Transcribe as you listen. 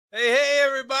Hey,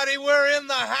 everybody, we're in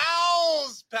the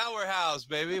house. Powerhouse,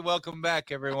 baby. Welcome back,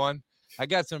 everyone. I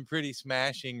got some pretty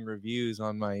smashing reviews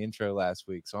on my intro last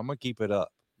week, so I'm going to keep it up.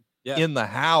 Yeah. In the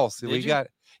house. Did we you? got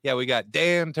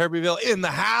Dan Turbyville in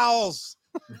the house.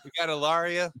 We got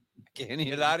Ilaria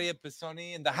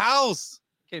Pisoni in the house.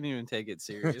 Can't even take it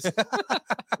serious.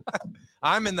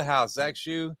 I'm in the house. Zach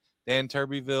Shue, Dan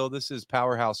Turbyville. This is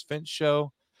Powerhouse Fence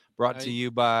Show, brought to you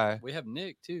by... We have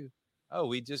Nick, too. Oh,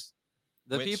 we just...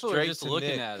 The people are just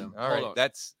looking at him. All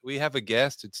right, we have a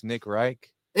guest. It's Nick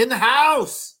Rike in the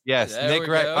house. Yes, there Nick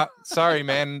Rike. Sorry,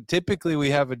 man. Typically, we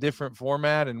have a different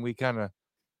format, and we kind of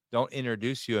don't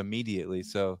introduce you immediately,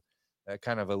 so that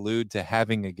kind of allude to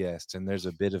having a guest, and there's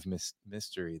a bit of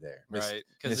mystery there, right?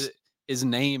 Because his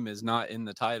name is not in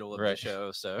the title of the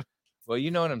show. So, well,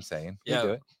 you know what I'm saying. Yeah. Do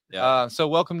it. Yeah. So,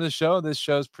 welcome to the show. This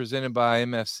show is presented by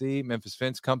MFC, Memphis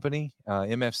Fence Company,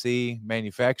 MFC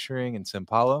Manufacturing in Sao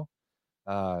Paulo.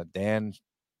 Dan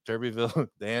Turbyville,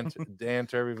 Dan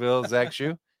Turbyville, Zach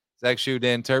Shue,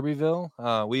 Dan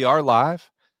Turbyville. We are live,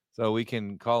 so we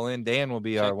can call in. Dan will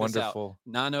be our wonderful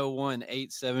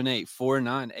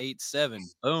 901-878-4987.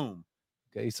 Boom.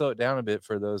 Okay, you slow it down a bit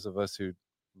for those of us who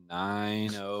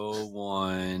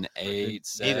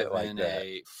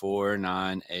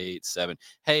 901-878-4987.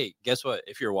 Hey, guess what?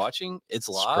 If you're watching, it's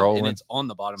live and it's on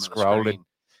the bottom of the screen.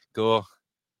 Cool.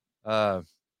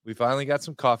 We finally got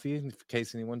some coffee, in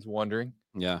case anyone's wondering.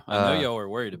 Yeah, I know y'all were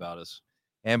worried about us.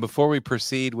 And before we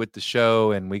proceed with the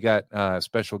show, and we got a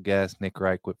special guest, Nick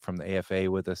Rike from the AFA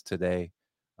with us today.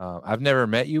 I've never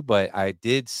met you, but I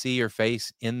did see your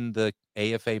face in the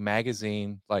AFA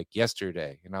magazine like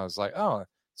yesterday. And I was like, oh,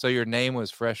 so your name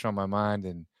was fresh on my mind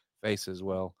and face as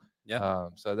well. Yeah.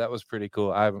 So that was pretty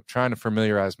cool. I'm trying to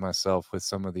familiarize myself with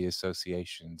some of the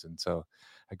associations. And so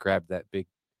I grabbed that big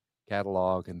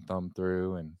catalog and thumbed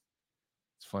through, and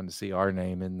it's fun to see our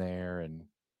name in there. And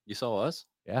you saw us?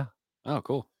 Yeah. Oh,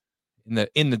 cool.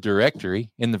 In the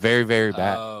directory, in the very, very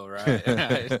back. Oh,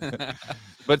 right.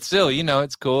 But still,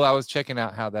 it's cool. I was checking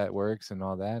out how that works and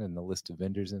all that, and the list of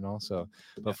vendors and all. So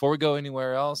before we go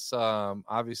anywhere else,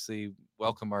 obviously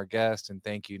welcome our guest and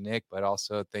thank you, Nick, but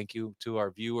also thank you to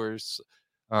our viewers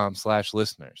 /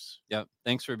 listeners. Yep.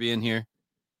 Thanks for being here.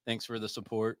 Thanks for the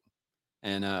support.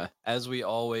 And as we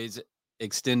always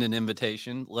extend an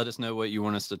invitation, let us know what you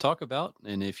want us to talk about.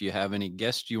 And if you have any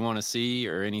guests you want to see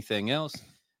or anything else,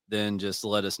 then just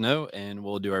let us know and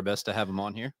we'll do our best to have them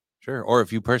on here. Sure. Or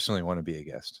if you personally want to be a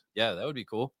guest. Yeah, that would be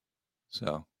cool.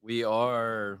 So we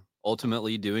are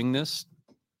ultimately doing this,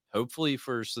 hopefully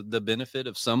for the benefit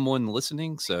of someone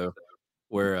listening. So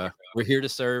we're here to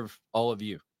serve all of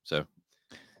you. So.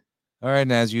 All right,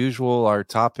 and as usual, our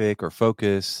topic or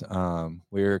focus,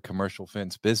 we're a commercial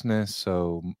fence business,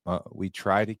 so we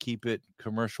try to keep it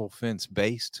commercial fence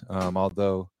based,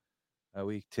 although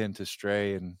we tend to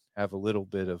stray and have a little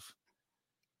bit of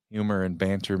humor and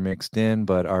banter mixed in,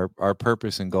 but our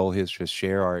purpose and goal is to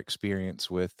share our experience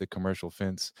with the commercial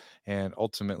fence. And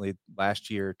ultimately, last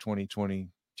year,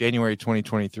 January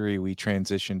 2023, we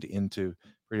transitioned into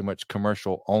pretty much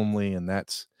commercial only, and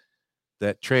that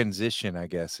transition, I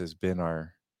guess, has been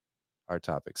our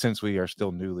topic since we are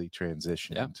still newly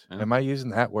transitioned. Yeah. Am I using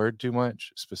that word too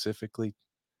much specifically?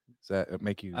 Does that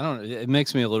make you? I don't know. It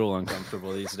makes me a little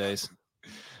uncomfortable these days.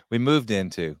 We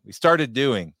started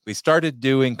doing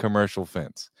commercial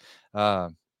fence.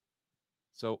 So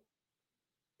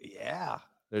yeah,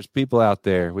 there's people out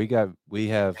there. We have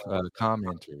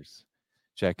commenters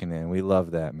checking in. We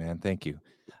love that, man. Thank you.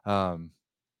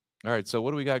 All right, so what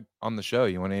do we got on the show?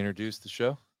 You want to introduce the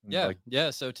show? Yeah.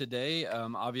 So today,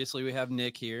 obviously, we have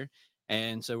Nick here,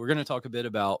 and so we're going to talk a bit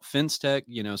about fence tech.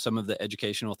 Some of the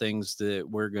educational things that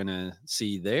we're going to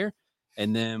see there,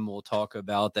 and then we'll talk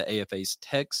about the AFA's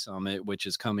Tech Summit, which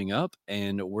is coming up,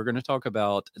 and we're going to talk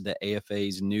about the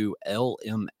AFA's new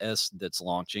LMS that's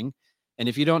launching. And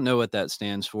if you don't know what that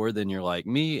stands for, then you're like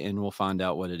me, and we'll find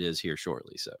out what it is here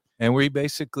shortly. So, and we're going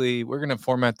to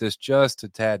format this just a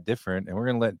tad different, and we're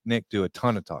going to let Nick do a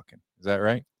ton of talking. Is that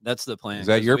right? That's the plan. Is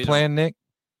that your plan, Nick?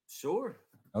 Sure.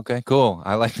 Okay, cool.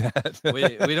 I like that.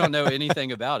 we don't know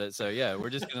anything about it. So yeah,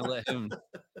 we're just going to let him.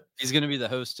 He's going to be the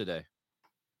host today.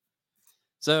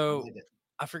 So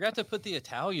I forgot to put the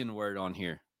Italian word on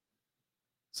here.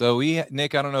 So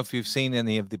Nick, I don't know if you've seen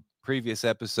any of the previous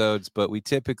episodes, but we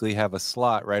typically have a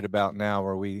slot right about now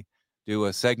where we do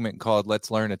a segment called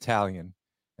Let's Learn Italian.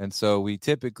 And so we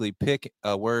typically pick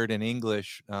a word in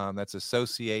English that's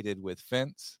associated with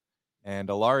fence And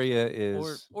Ilaria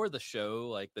is or the show,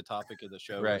 like the topic of the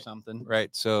show or right, something.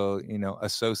 right. So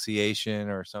association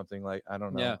or something like I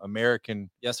don't know, Yeah. American.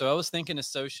 Yeah, so I was thinking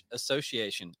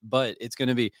association, but it's going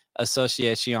to be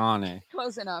associazione.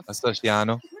 Close enough.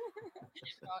 Associano.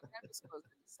 No, that was close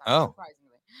this time, Oh.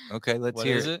 surprisingly. Okay, let's What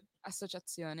hear is it. it?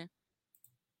 Associazione.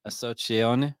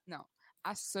 Associazione. No,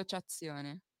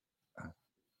 associazione.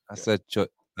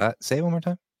 Say it one more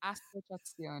time.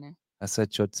 Associazione.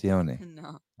 Associazione.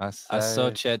 No.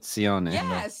 Associazione.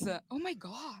 Yes. Oh my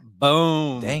god.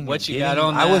 Boom. Dang, what you're you got getting-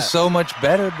 on that? I was so much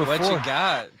better before. What you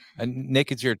got?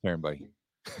 Nick, it's your turn, buddy.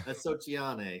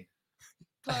 Associane.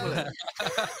 Close.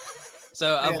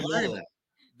 So I I've got none of learned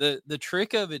that. the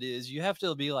trick of it is you have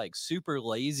to be like super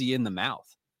lazy in the mouth.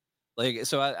 Like,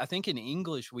 so I think in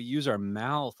English we use our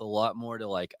mouth a lot more to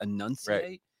like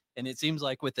enunciate. And it seems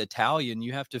like with Italian,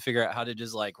 you have to figure out how to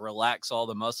just like relax all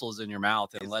the muscles in your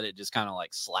mouth and let it just kind of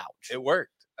like slouch. It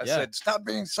worked. I Yeah. said, stop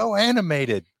being so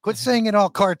animated. Quit saying it all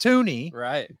cartoony,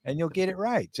 Right. and you'll get it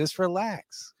right. Just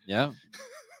relax. Yeah.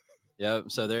 Yeah.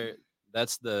 So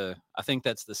I think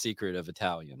that's the secret of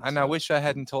Italian. And I wish I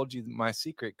hadn't told you my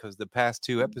secret because the past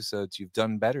 2 episodes you've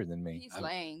done better than me. He's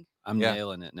laying. I'm Yeah.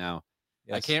 nailing it now.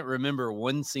 I Yes. can't remember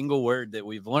one single word that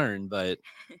we've learned, but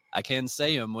I can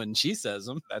say them when she says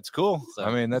them. That's cool. So-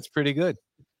 I mean, that's pretty good.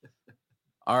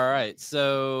 All right.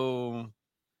 So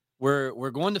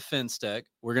we're going to Fence Tech.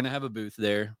 We're gonna have a booth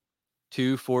there.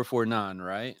 2449,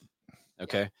 right?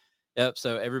 Okay. Yep.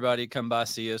 So everybody come by,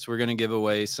 see us. We're gonna give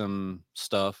away some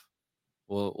stuff.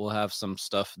 We'll have some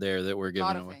stuff there that we're A giving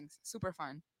lot of away. things. Super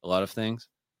fun. A lot of things.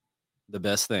 The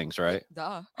best things, right?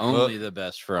 Duh. Only the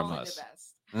best from Only us. the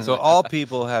best. So all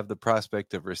people have the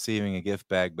prospect of receiving a gift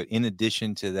bag, but in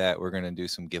addition to that, we're going to do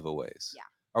some giveaways. Yeah.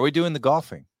 Are we doing the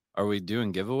golfing? Are we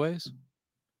doing giveaways?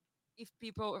 If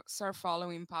people start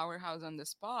following Powerhouse on the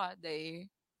spot,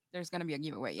 there's gonna be a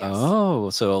giveaway. Yes. Oh,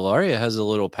 so Ilaria has a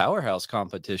little powerhouse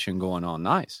competition going on.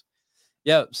 Nice.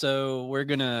 Yeah, so we're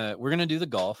gonna do the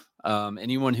golf.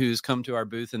 Anyone who's come to our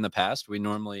booth in the past, we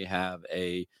normally have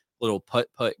a little putt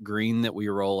green that we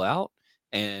roll out,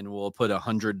 and we'll put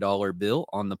 $100 bill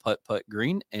on the putt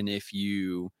green. And if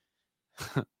you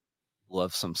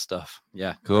love some stuff,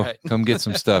 yeah, Cool. right. Come get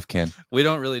some stuff, Ken. We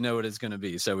don't really know what it's gonna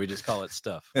be, so we just call it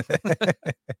stuff.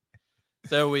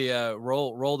 So we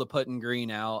roll the putting green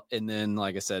out, and then,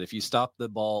 like I said, if you stop the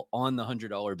ball on the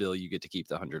 $100 bill, you get to keep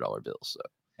the $100 bill. So,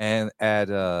 And at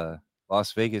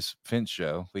Las Vegas Fence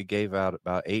Show, we gave out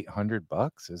about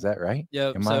 $800. Is that right?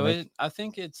 yeah. Am I So making- I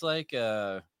think it's like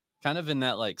kind of in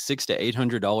that like $600 to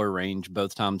 $800 range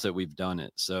both times that we've done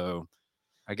it. So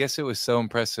I guess it was so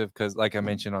impressive because, like I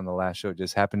mentioned on the last show, it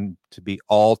just happened to be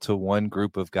all to one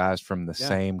group of guys from the Yeah.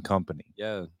 same company.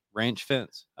 yeah, ranch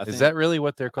fence. Is that really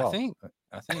what they're I called? think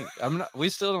I'm not. We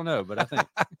still don't know, but I think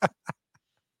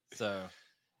so.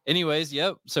 Anyways,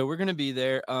 yep. So we're gonna be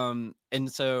there. And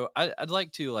so I'd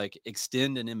like to like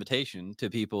extend an invitation to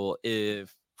people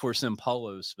if for Sao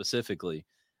Paulo specifically.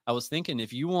 I was thinking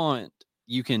if you want,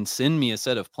 you can send me a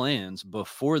set of plans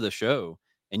before the show,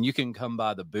 and you can come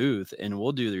by the booth, and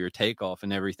we'll do your takeoff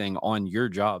and everything on your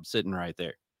job, sitting right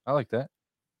there. I like that.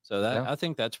 So that Yeah. I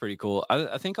think that's pretty cool.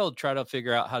 I think I'll try to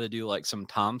figure out how to do like some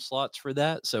time slots for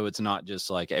that, so it's not just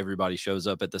like everybody shows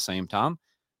up at the same time,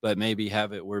 but maybe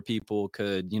have it where people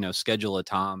could, schedule a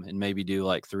time and maybe do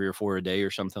like 3 or 4 a day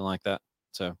or something like that.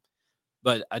 So,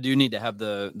 but I do need to have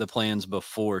the plans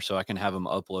before so I can have them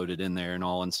uploaded in there and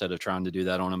all, instead of trying to do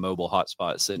that on a mobile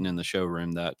hotspot sitting in the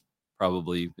showroom. That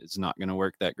probably is not going to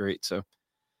work that great. So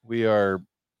We are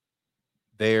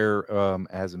there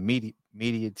as a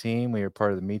media team. We are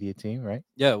part of the media team, right?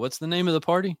 yeah, what's the name of the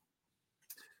party?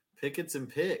 Pickets and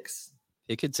picks.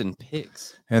 Pickets and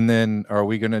Pigs. And then are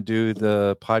we going to do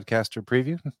the podcaster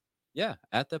preview? Yeah,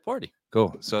 at the party.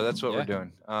 Cool. So that's what we're Yeah.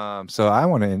 doing. So I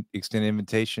want to extend an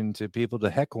invitation to people to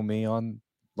heckle me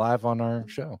live on our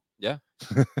show.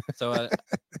 So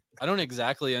I don't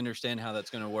exactly understand how that's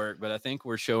going to work, but I think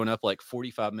we're showing up like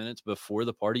 45 minutes before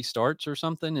the party starts or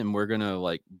something, and we're going to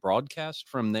like broadcast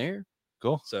from there.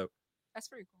 Cool. So That's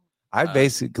pretty cool. I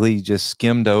basically just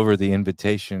skimmed over the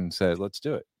invitation and said, let's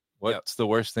do it. What's the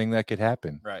worst thing that could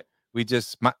happen? right. We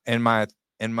just in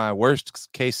my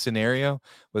worst case scenario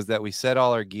was that we set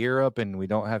all our gear up and we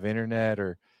don't have internet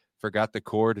or forgot the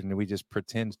cord and we just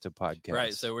pretend to podcast.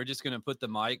 Right. So we're just going to put the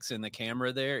mics and the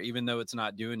camera there, even though it's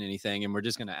not doing anything, and we're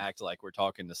just going to act like we're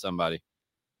talking to somebody.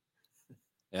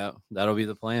 Yeah, that'll be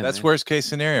the plan. That's man. worst case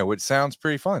scenario, which sounds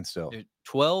pretty fun still. Dude,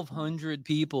 1,200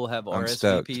 people have I'm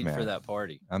stoked, RSVP'd for man. that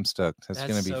party. I'm stoked. That's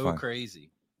going to be so fun.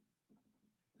 crazy.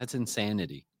 That's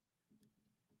insanity.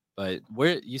 But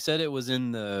where you said it was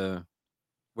in the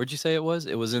Where'd you say it was?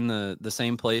 It was in the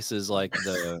same place as like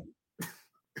the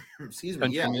Excuse me.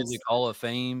 Country Yeah, Music Hall of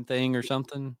Fame thing or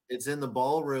something. it's in the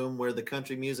ballroom where the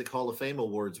Country Music Hall of Fame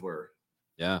awards were.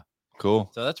 Yeah. Cool.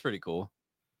 So that's pretty cool.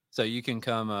 So you can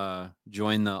come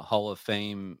join the Hall of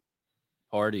Fame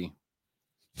party.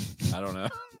 I don't know.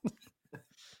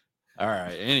 All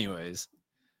right. Anyways,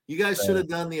 You guys should have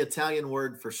done the Italian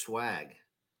word for swag.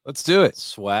 Let's do it.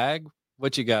 swag.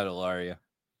 What you got, Ilaria?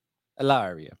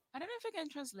 Ilaria. I don't know if I can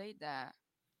translate that.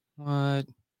 What?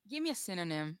 Give me a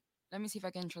synonym. Let me see if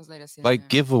I can translate a synonym. Like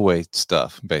giveaway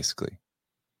stuff, basically.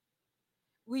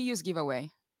 We use giveaway.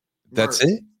 That's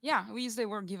Merch. it? Yeah, we use the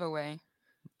word giveaway.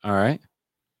 All right.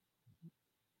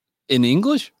 In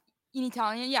English? In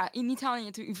Italian, yeah, in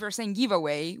Italian, if we're saying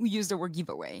giveaway, we use the word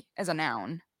giveaway as a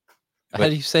noun. How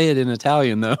do you say it in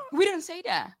Italian, though? We don't say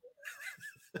that.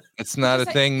 It's not a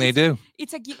Just thing they do.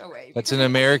 It's a giveaway. That's because an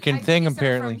American I think thing, they started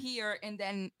apparently. From here, and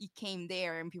then it came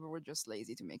there, and people were just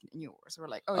lazy to make it new word. So we're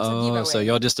like, oh, it's a Oh, giveaway. so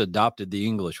y'all just adopted the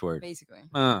English word. Basically.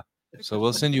 So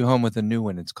we'll send you home with a new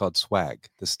one. It's called swag.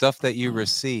 The stuff that you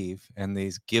receive and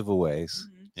these giveaways.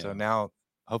 Mhm. Yeah. So now,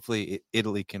 hopefully,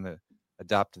 Italy can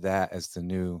adopt that as the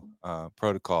new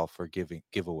protocol for giving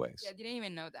giveaways. Yeah, I didn't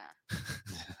even know that.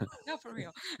 No, for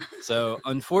real. So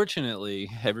unfortunately,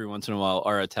 every once in a while,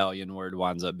 our Italian word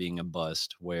winds up being a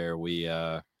bust where we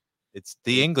It's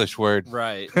the English word.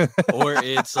 right. Or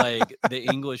it's like the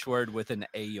English word with an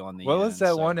A on the What end. was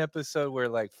that so- one episode where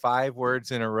like 5 words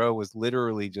in a row was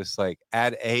literally just like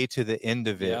add A to the end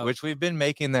of it, Yep. which we've been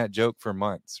making that joke for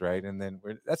months, right? And then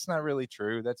that's not really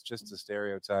true. That's just a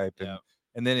stereotype. Yep.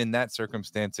 And then in that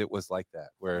circumstance, it was like that,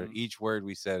 where Mhm. each word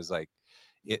we said is like,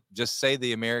 it just say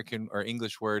the American or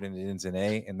English word and it ends in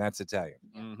A, and that's Italian.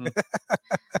 Mhm.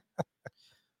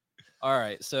 All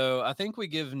right. So I think we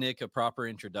give Nick a proper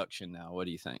introduction now. What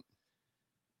do you think?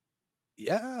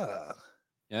 Yeah.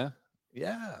 Yeah.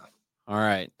 Yeah. All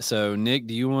right. So Nick,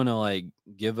 do you want to like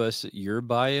give us your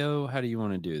bio? How do you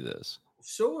want to do this?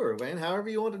 Sure, man. However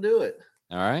you want to do it.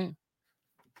 All right.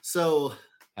 So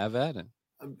Have at it.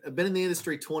 I've been in the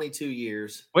industry 22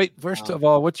 years. Wait, first of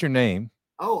all, what's your name?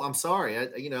 Oh, I'm sorry.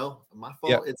 My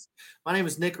fault. Yeah. My name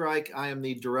is Nick Rike. I am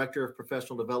the director of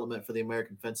professional development for the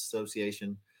American Fence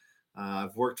Association.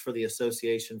 I've worked for the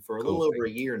association for a little over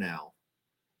a year now.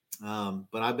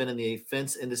 But I've been in the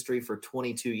fence industry for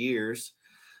 22 years.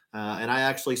 And I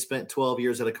actually spent 12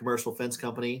 years at a commercial fence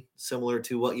company, similar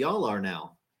to what y'all are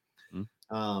now.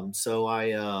 So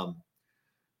I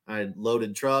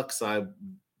loaded trucks. I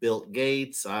built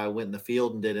gates. I went in the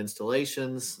field and did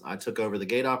installations. I took over the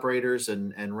gate operators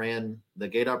and ran the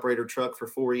gate operator truck for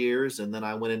 4 years. And then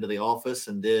I went into the office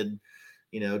and did,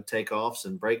 takeoffs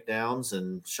and breakdowns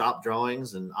and shop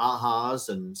drawings and ahas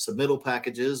and submittal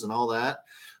packages and all that.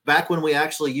 Back when we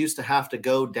actually used to have to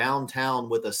go downtown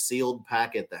with a sealed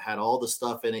packet that had all the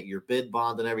stuff in it, your bid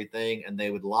bond and everything, and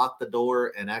they would lock the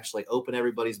door and actually open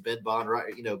everybody's bid bond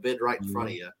bid right in front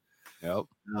of you. Yep.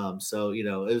 So it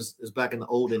was back in the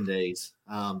olden days.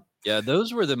 Yeah,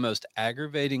 those were the most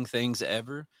aggravating things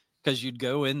ever because you'd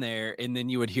go in there and then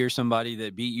you would hear somebody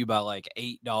that beat you by like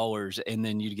 $8 and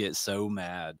then you'd get so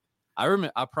mad.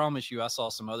 I promise you, I saw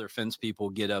some other fence people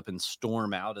get up and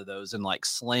storm out of those and like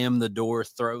slam the door,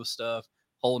 throw stuff,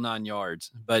 whole 9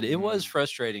 yards. But it was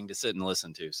frustrating to sit and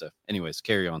listen to. So, anyways,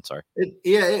 carry on. Sorry.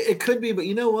 It could be, but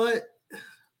you know what?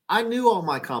 I knew all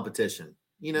my competition,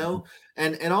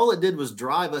 and all it did was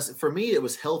drive us. For me, it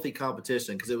was healthy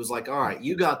competition because it was like, all right,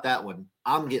 you got that one,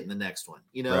 I'm getting the next one,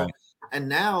 Right. And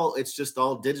now it's just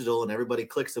all digital and everybody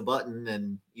clicks a button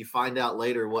and you find out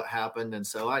later what happened. And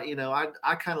so I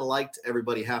kind of liked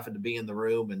everybody having to be in the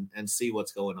room and see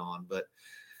what's going on. But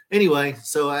anyway,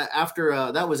 so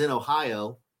after that was in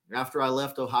Ohio. After I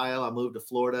left Ohio, I moved to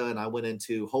Florida and I went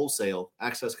into wholesale,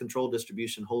 access control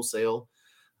distribution wholesale.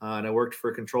 And I worked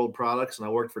for Controlled Products and I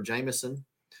worked for Jameson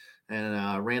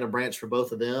and ran a branch for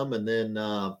both of them. And then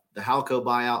the Halco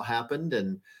buyout happened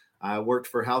and I worked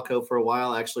for Halco for a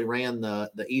while. I actually ran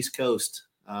the East Coast,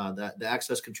 the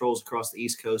access controls across the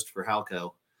East Coast for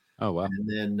Halco. Oh, wow. And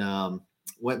then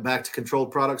went back to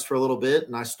Controlled Products for a little bit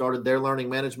and I started their learning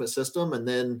management system. And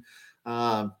then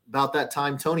about that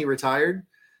time, Tony retired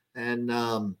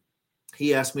and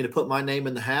he asked me to put my name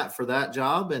in the hat for that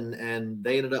job, and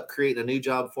they ended up creating a new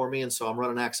job for me. And so I'm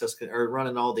running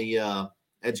running all the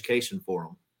education for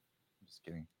them. Just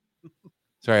kidding.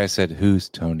 Sorry, I said who's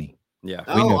Tony. Yeah.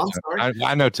 We know I'm Tony. sorry.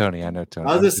 I know Tony. I know Tony.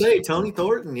 I was gonna say Tony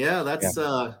Thornton. Yeah, that's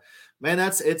man.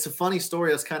 It's a funny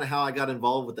story. That's kind of how I got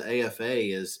involved with the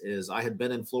AFA. Is I had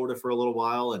been in Florida for a little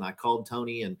while, and I called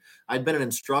Tony, and I'd been an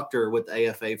instructor with the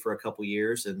AFA for a couple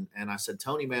years, and I said,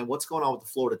 Tony, man, what's going on with the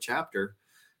Florida chapter?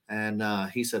 And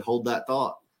he said, hold that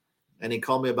thought. And he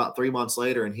called me about 3 months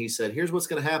later and he said, here's what's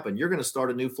going to happen. You're going to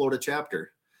start a new Florida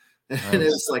chapter. And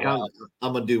it's like, I'm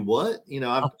going to do what? You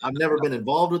know, I've never been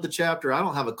involved with the chapter. I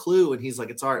don't have a clue. And he's like,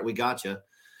 it's all right. We got you.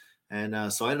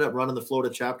 And so I ended up running the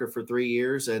Florida chapter for 3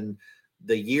 years. And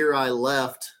the year I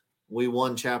left, we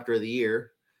won chapter of the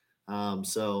year.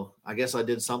 So I guess I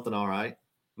did something all right.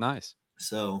 Nice.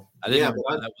 So I didn't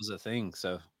know that was a thing.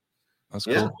 So that's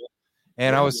cool.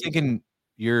 And I was thinking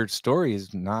your story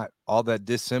is not all that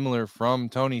dissimilar from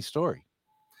Tony's story.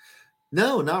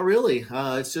 No, not really.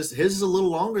 It's just his is a little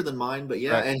longer than mine, but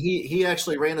yeah. Right. And he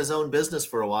actually ran his own business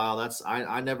for a while.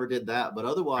 I never did that, but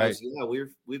otherwise, yeah,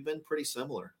 we've been pretty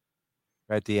similar.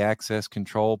 Right, the access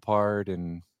control part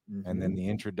and then the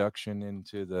introduction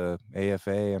into the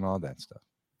AFA and all that stuff.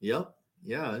 Yep.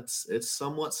 Yeah, it's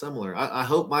somewhat similar. I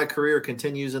hope my career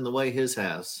continues in the way his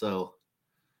has. So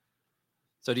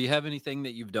do you have anything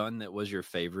that you've done that was your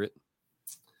favorite?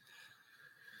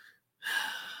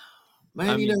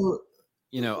 Man,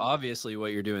 you know, obviously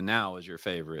what you're doing now is your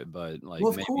favorite, but like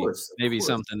well, maybe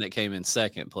something that came in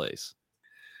second place.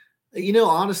 You know,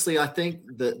 honestly, I think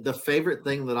the favorite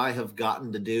thing that I have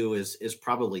gotten to do is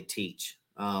probably teach.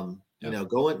 You know,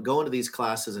 going to these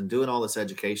classes and doing all this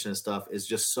education and stuff is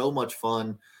just so much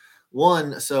fun.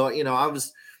 So you know, I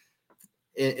was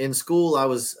in school. I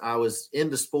was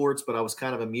into sports, but I was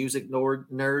kind of a music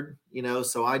nerd. You know,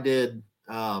 so I did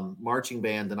marching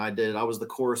band, and I was the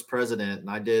chorus president, and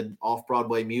I did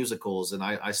off-Broadway musicals, and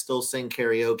I still sing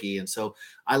karaoke, and so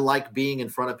I like being in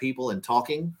front of people and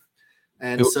talking.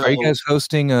 And so, are you guys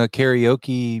hosting a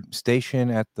karaoke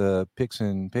station at the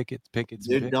Pickets?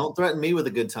 Dude, don't threaten me with a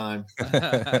good time.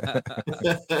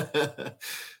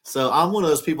 So I'm one of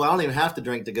those people. I don't even have to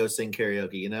drink to go sing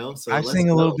karaoke. You know, so I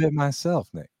sing a little bit myself,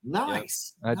 Nick.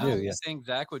 Nice. I do. Yeah. I think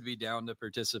Zach would be down to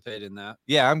participate in that.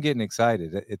 Yeah, I'm getting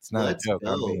excited. It's not a joke.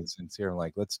 I'm being sincere. I'm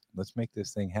like, let's make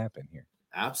this thing happen here.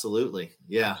 Absolutely.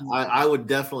 Yeah. I would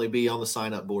definitely be on the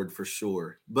sign up board for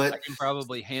sure. But I can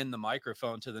probably hand the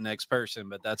microphone to the next person,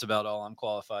 but that's about all I'm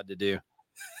qualified to do.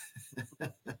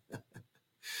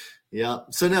 Yeah.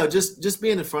 So no, just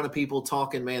being in front of people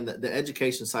talking, man, the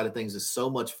education side of things is so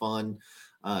much fun.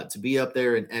 To be up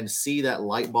there and see that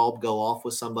light bulb go off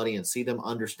with somebody and see them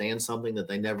understand something that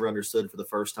they never understood for the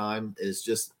first time is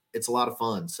just, it's a lot of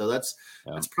fun. So that's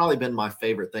probably been my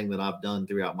favorite thing that I've done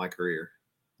throughout my career.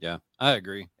 Yeah, I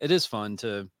agree. It is fun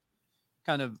to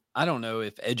kind of, I don't know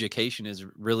if education is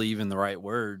really even the right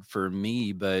word for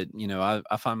me, but you know,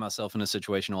 I find myself in a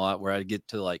situation a lot where I get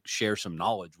to like share some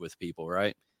knowledge with people.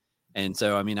 Right. And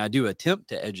so, I mean, I do attempt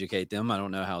to educate them. I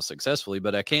don't know how successfully,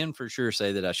 but I can for sure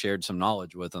say that I shared some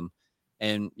knowledge with them.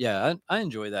 And yeah, I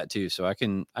enjoy that too. So I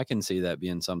can see that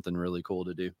being something really cool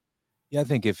to do. Yeah, I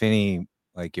think if any,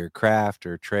 like your craft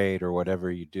or trade or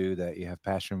whatever you do that you have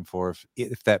passion for,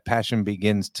 if that passion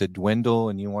begins to dwindle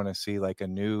and you want to see like a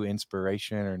new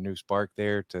inspiration or new spark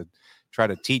there, to try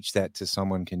to teach that to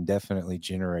someone can definitely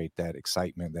generate that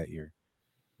excitement that you're,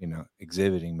 you know,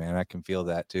 exhibiting, man. I can feel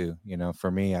that too. You know, for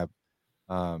me,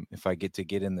 if I get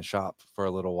in the shop for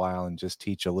a little while and just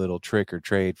teach a little trick or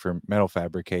trade for metal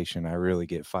fabrication, I really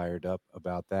get fired up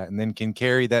about that, and then can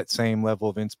carry that same level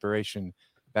of inspiration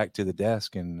back to the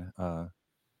desk and,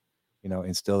 you know,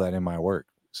 instill that in my work.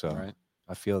 So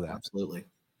I feel that. Absolutely.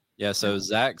 Yeah. So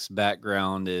Zach's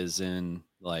background is in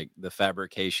like the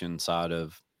fabrication side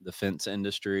of the fence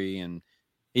industry. And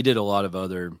he did a lot of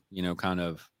other, you know, kind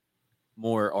of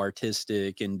more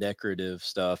artistic and decorative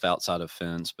stuff outside of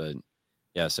fence. But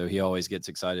yeah, so he always gets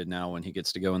excited now when he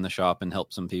gets to go in the shop and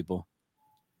help some people.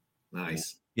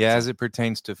 Nice. Yeah. As it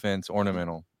pertains to fence,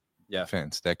 ornamental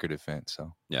fence, decorative fence.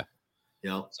 So yeah.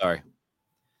 Yeah. Sorry.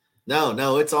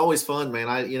 No, it's always fun, man.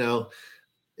 Going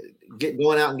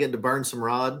out and getting to burn some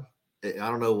rod. I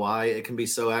don't know why it can be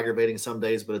so aggravating some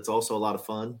days, but it's also a lot of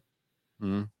fun.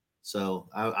 Mm-hmm. So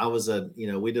I was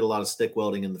we did a lot of stick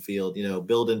welding in the field, you know,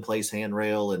 build in place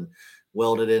handrail and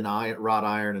welded in wrought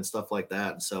iron and stuff like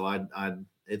that. So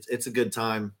it's a good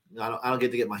time. I don't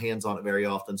get to get my hands on it very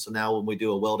often. So now when we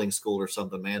do a welding school or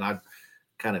something, man, I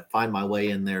kind of find my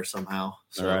way in there somehow.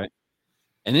 So. All right.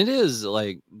 And it is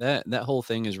like that whole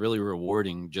thing is really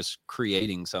rewarding, just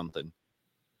creating something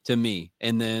to me.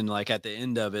 And then like at the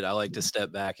end of it, I like to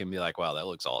step back and be like, wow, that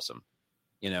looks awesome.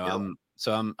 You know,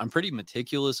 I'm pretty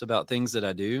meticulous about things that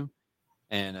I do.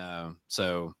 And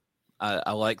so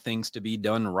I like things to be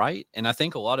done right. And I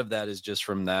think a lot of that is just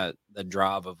from the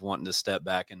drive of wanting to step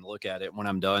back and look at it when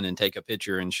I'm done and take a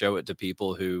picture and show it to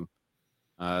people who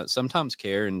sometimes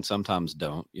care and sometimes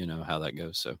don't, you know how that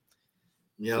goes. So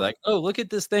yeah, like, oh, look at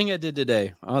this thing I did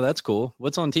today. Oh, that's cool.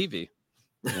 What's on TV?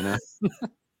 You know?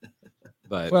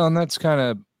 But Well, and that's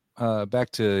kind of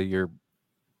back to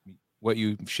what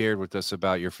you shared with us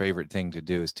about your favorite thing to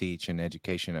do is teach and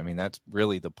education. I mean, that's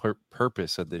really the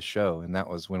purpose of this show. And that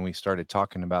was when we started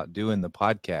talking about doing the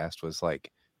podcast, was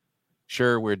like,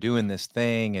 sure, we're doing this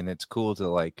thing and it's cool to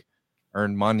like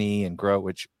earn money and grow,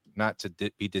 which not to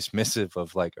be dismissive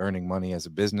of like earning money as a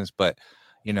business, but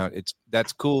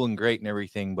that's cool and great and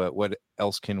everything. But what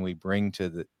else can we bring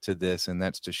to this? And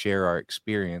that's to share our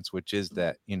experience, which is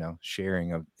that,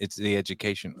 sharing of, it's the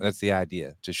education. That's the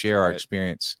idea, to share our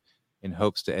experience in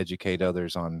hopes to educate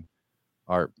others on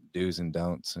our do's and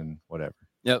don'ts and whatever.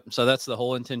 Yep. So that's the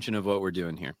whole intention of what we're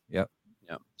doing here. Yep.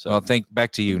 Yep. So well,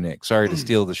 back to you, Nick. Sorry to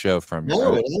steal the show from you.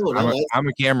 No, I'm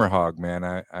a camera hog, man.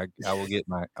 I'll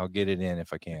get it in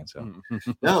if I can. So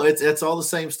no, it's all the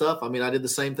same stuff. I mean, I did the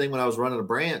same thing when I was running a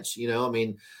branch. I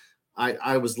mean,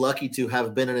 I was lucky to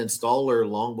have been an installer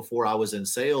long before I was in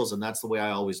sales, and that's the way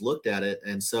I always looked at it.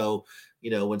 And so,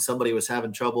 when somebody was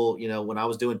having trouble, when I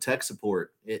was doing tech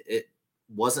support, it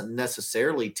wasn't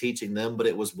necessarily teaching them, but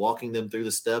it was walking them through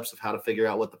the steps of how to figure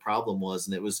out what the problem was.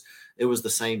 And it was the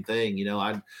same thing.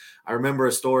 I remember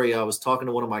a story. I was talking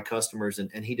to one of my customers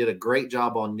and he did a great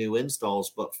job on new installs,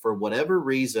 but for whatever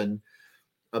reason,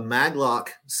 a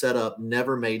maglock setup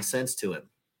never made sense to him.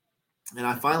 And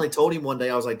I finally told him one day,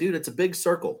 I was like, dude, it's a big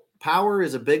circle. Power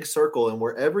is a big circle. And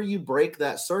wherever you break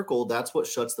that circle, that's what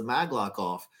shuts the maglock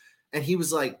off. And he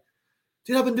was like,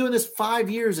 dude, I've been doing this 5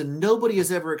 years and nobody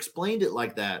has ever explained it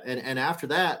like that. And after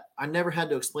that, I never had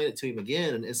to explain it to him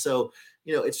again. And so,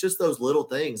 it's just those little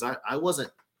things. I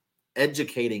wasn't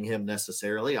educating him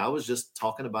necessarily. I was just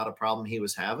talking about a problem he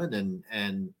was having,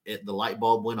 and the light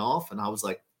bulb went off, and I was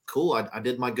like, cool, I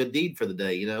did my good deed for the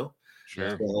day,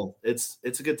 Sure. So it's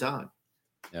a good time.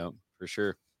 Yeah, for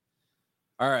sure.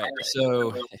 All right.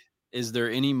 So is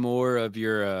there any more of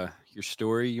your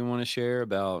story you want to share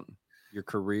about your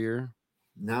career?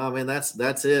 No, man,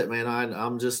 that's it, man.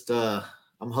 I'm just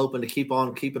I'm hoping to keep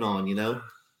on keeping on,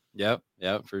 Yep,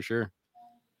 for sure.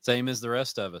 Same as the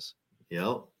rest of us. Yep.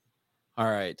 All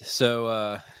right.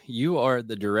 So you are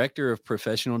the director of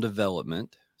professional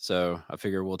development. So I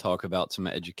figure we'll talk about some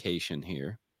education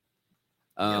here.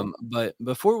 But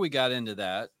before we got into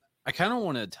that, I kind of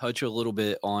want to touch a little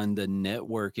bit on the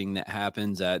networking that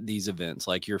happens at these events,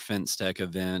 like your Fence Tech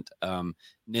event.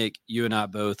 Nick, you and I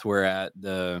both were at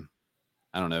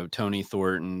Tony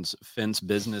Thornton's Fence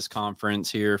Business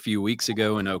Conference here a few weeks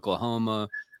ago in Oklahoma.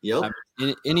 Yep.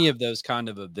 Any of those kind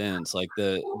of events, like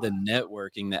the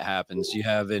networking that happens, do you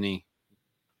have any,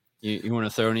 you want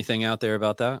to throw anything out there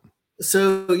about that?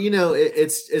 So,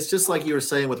 it's just like you were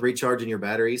saying with recharging your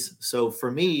batteries. So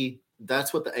for me,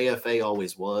 that's what the AFA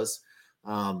always was.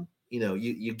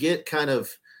 You get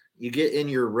in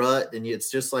your rut, and it's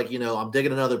just like, I'm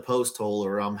digging another post hole,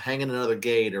 or I'm hanging another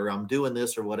gate, or I'm doing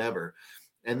this or whatever.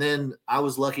 And then I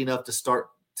was lucky enough to start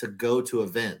to go to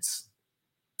events.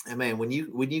 And man, when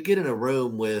you get in a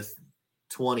room with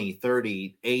 20,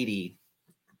 30, 80,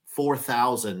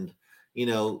 4,000,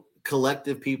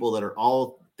 collective people that are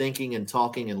all thinking and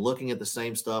talking and looking at the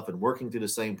same stuff and working through the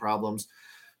same problems,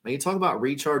 man, you talk about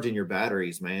recharging your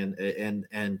batteries, man.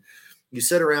 And you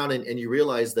sit around and you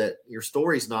realize that your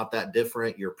story's not that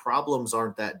different. Your problems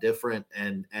aren't that different.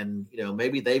 And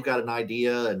maybe they've got an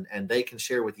idea and they can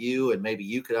share with you, and maybe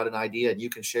you could have an idea and you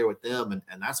can share with them.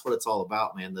 And that's what it's all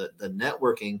about, man. The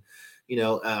networking,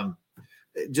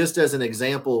 just as an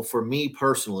example for me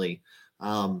personally,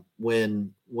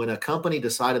 when a company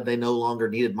decided they no longer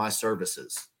needed my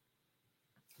services,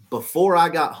 before I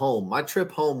got home, my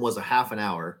trip home was a half an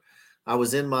hour. I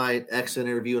was in my exit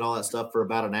interview and all that stuff for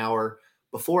about an hour.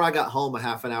 Before I got home, a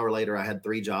half an hour later, I had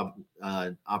 3 job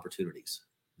opportunities.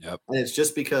 Yep. And it's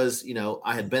just because,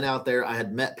 I had been out there. I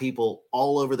had met people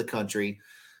all over the country.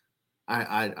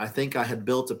 I think I had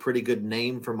built a pretty good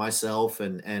name for myself,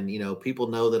 and people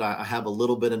know that I have a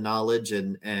little bit of knowledge,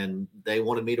 and they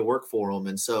wanted me to work for them.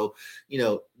 And so,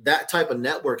 that type of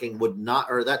networking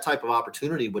that type of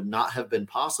opportunity would not have been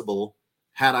possible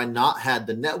had I not had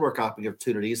the network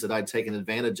opportunities that I'd taken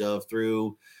advantage of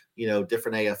through,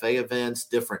 different AFA events,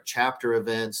 different chapter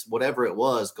events, whatever it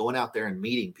was, going out there and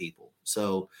meeting people.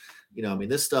 So,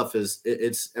 this stuff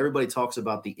it's everybody talks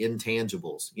about the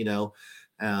intangibles,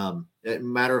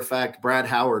 matter of fact, Brad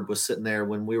Howard was sitting there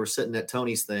when we were sitting at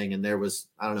Tony's thing, and there was,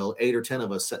 8 or 10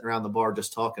 of us sitting around the bar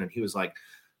just talking. And he was like,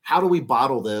 how do we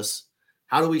bottle this?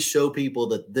 How do we show people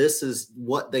that this is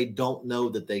what they don't know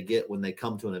that they get when they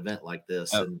come to an event like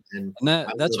this?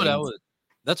 That's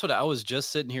what I was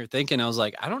just sitting here thinking. I was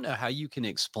like, I don't know how you can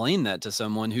explain that to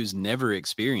someone who's never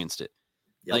experienced it.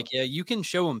 Yep. Like, yeah, you can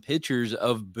show them pictures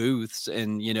of booths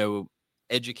and,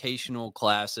 educational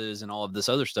classes and all of this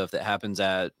other stuff that happens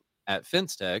at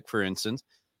Fence Tech, for instance,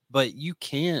 but you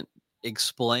can't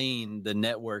explain the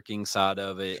networking side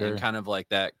of it and Sure. kind of like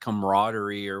that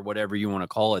camaraderie or whatever you want to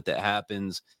call it that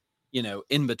happens,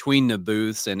 in between the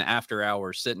booths and after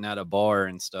hours sitting at a bar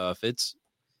and stuff. It's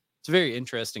a very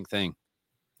interesting thing.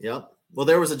 Yep. Well,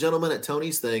 there was a gentleman at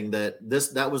Tony's thing that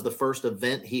was the first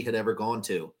event he had ever gone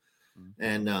to.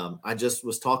 And I just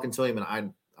was talking to him,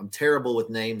 and I'm terrible with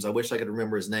names. I wish I could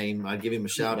remember his name. I'd give him a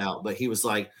shout out, but he was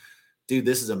like, dude,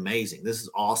 this is amazing. This is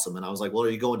awesome. And I was like, well, are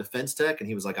you going to Fence Tech? And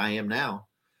he was like, I am now.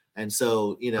 And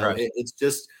so, Right. it's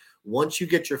just, once you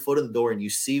get your foot in the door and you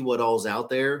see what all's out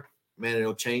there, man,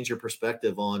 it'll change your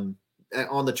perspective on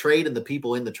the trade and the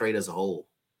people in the trade as a whole.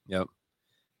 Yep.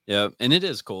 Yep. And it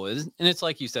is cool. And it's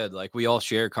like you said, like we all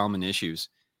share common issues.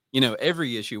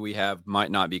 Every issue we have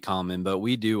might not be common, but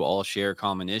we do all share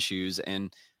common issues.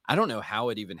 And I don't know how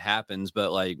it even happens,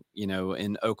 but like,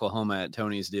 in Oklahoma at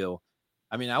Tony's deal,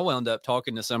 I mean, I wound up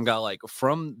talking to some guy like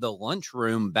from the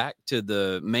lunchroom back to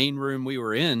the main room we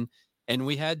were in. And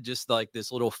we had just like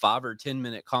this little 5 or 10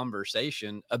 minute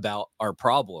conversation about our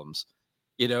problems,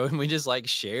 and we just like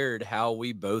shared how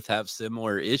we both have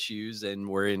similar issues and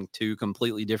we're in 2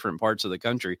 completely different parts of the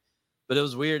country. But it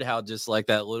was weird how just like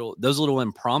those little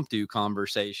impromptu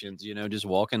conversations, just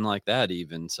walking like that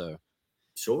even. So,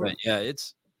 Sure. but yeah,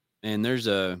 there's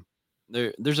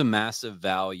a massive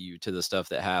value to the stuff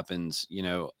that happens,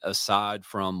 aside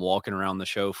from walking around the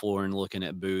show floor and looking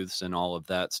at booths and all of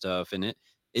that stuff. And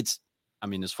I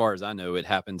mean, as far as I know, it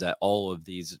happens at all of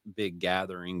these big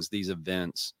gatherings, these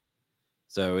events.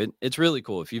 So it's really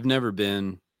cool. If you've never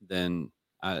been, then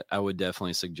I would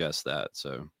definitely suggest that.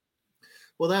 So.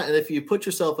 Well, and if you put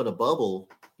yourself in a bubble,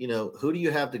 who do you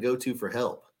have to go to for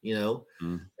help?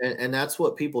 And that's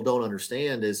what people don't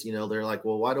understand is, they're like,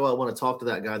 well, why do I want to talk to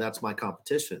that guy? That's my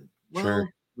competition. Well, Sure.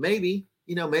 maybe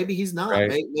he's not.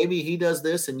 Right. Maybe he does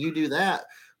this and you do that,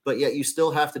 but yet you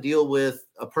still have to deal with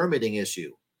a permitting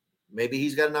issue. Maybe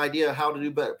he's got an idea how to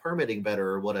do permitting better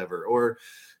or whatever. Or,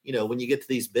 when you get to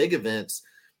these big events,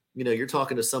 you're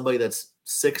talking to somebody that's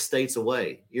 6 states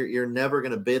away. You're never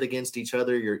going to bid against each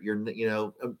other.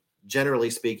 You're generally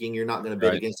speaking, you're not going to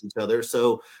bid against each other.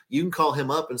 So you can call him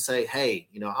up and say, hey,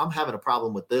 I'm having a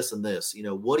problem with this and this,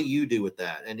 what do you do with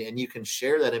that? And you can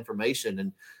share that information.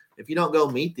 And if you don't go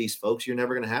meet these folks, you're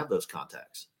never going to have those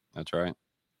contacts. That's right.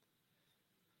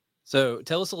 So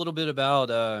tell us a little bit about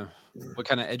what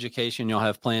kind of education y'all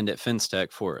have planned at Fence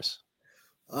Tech for us.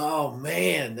 Oh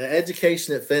man, the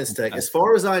education at Fence Tech. As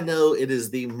far as I know, it is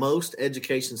the most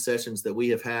education sessions that we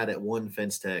have had at one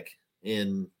Fence Tech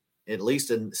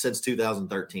since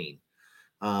 2013.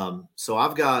 So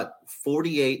I've got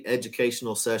 48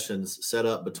 educational sessions set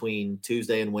up between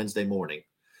Tuesday and Wednesday morning.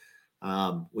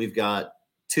 We've got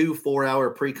 2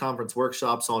 4-hour pre-conference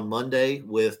workshops on Monday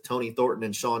with Tony Thornton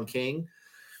and Sean King.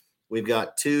 We've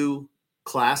got 2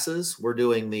 classes. We're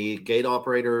doing the Gate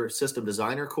Operator System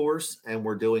Designer course, and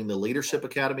we're doing the Leadership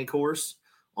Academy course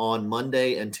on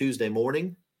Monday and Tuesday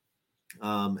morning.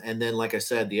 And then, like I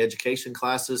said, the education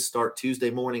classes start Tuesday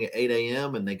morning at 8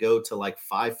 a.m. and they go to like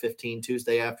 5:15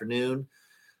 Tuesday afternoon.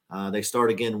 They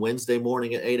start again Wednesday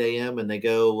morning at 8 a.m. and they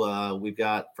go, we've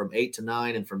got from 8 to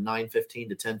 9 and from 9:15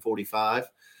 to 10:45.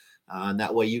 And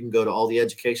that way you can go to all the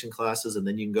education classes and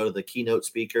then you can go to the keynote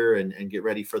speaker and get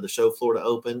ready for the show floor to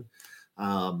open.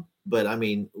 But I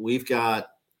mean, we've got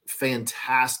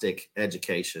fantastic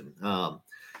education.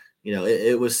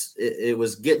 It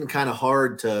was getting kind of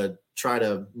hard to try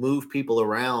to move people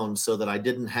around so that I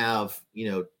didn't have,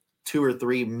 2 or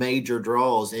 3 major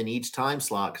draws in each time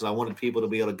slot, because I wanted people to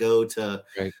be able to go to,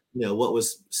 what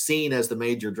was seen as the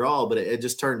major draw. But it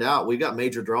just turned out we've got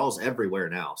major draws everywhere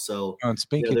now. So, And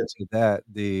speaking to that,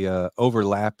 the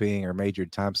overlapping or major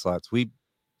time slots,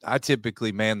 I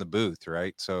typically man the booth,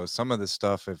 right? So some of the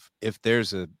stuff, if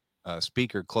there's a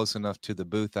speaker close enough to the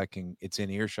booth, it's in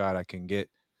earshot, I can get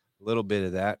a little bit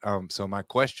of that. So my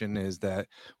question is that,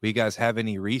 will you guys have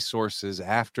any resources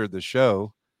after the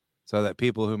show so that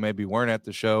people who maybe weren't at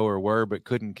the show or were but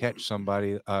couldn't catch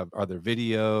somebody, are there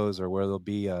videos, or where there'll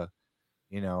be a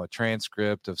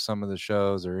transcript of some of the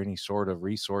shows, or any sort of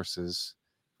resources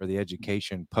for the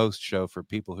education post show for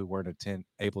people who weren't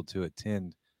able to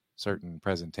attend certain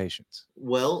presentations?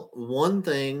 Well, one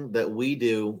thing that we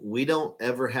do, we don't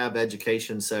ever have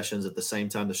education sessions at the same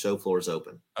time the show floor is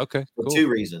open. Okay, for cool. 2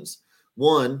 reasons.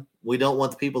 One, we don't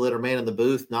want the people that are manning the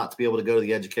booth not to be able to go to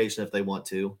the education if they want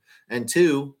to. And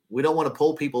 2, we don't want to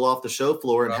pull people off the show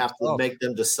floor and have to make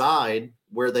them decide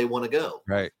where they want to go.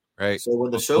 Right. So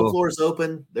when the show floor is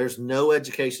open, there's no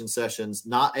education sessions,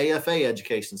 not AFA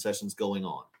education sessions going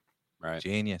on. Right.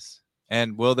 Genius.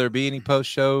 And will there be any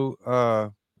post-show?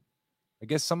 I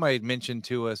guess somebody had mentioned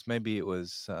to us, maybe it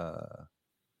was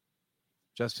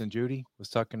Justin Judy was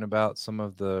talking about some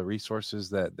of the resources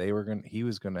that he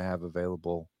was gonna have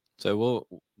available. So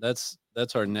that's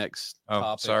our next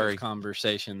topic of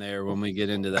conversation there when we get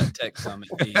into that tech summit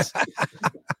piece.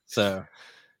 So,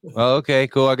 well, okay,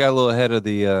 cool. I got a little ahead of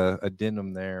the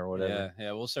addendum there or whatever.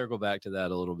 Yeah, we'll circle back to that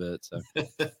a little bit.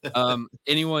 So,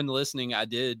 anyone listening, I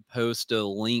did post a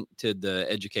link to the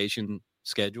education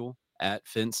schedule at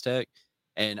FenceTech,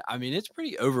 and I mean it's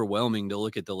pretty overwhelming to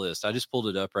look at the list. I just pulled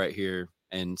it up right here,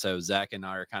 and so Zach and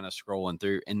I are kind of scrolling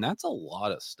through, and that's a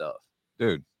lot of stuff,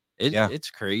 dude. It's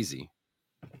crazy.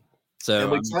 So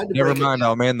and we tried to never mind,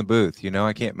 I'll man the booth.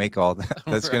 I can't make all that.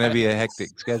 That's going to be a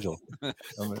hectic schedule. But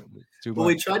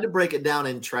we tried to break it down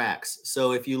in tracks.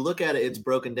 So if you look at it, it's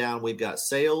broken down. We've got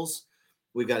sales,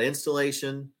 we've got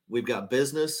installation, we've got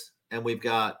business, and we've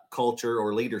got culture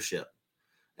or leadership.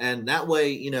 And that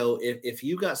way, if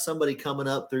you got somebody coming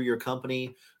up through your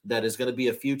company that is going to be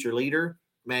a future leader,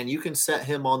 man, you can set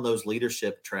him on those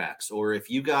leadership tracks. Or if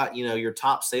you got, your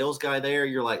top sales guy there,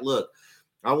 you're like, look,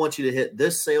 I want you to hit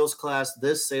this sales class,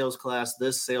 this sales class,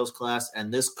 this sales class,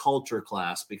 and this culture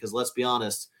class. Because let's be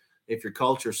honest, if your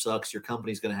culture sucks, your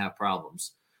company's going to have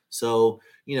problems. So,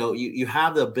 you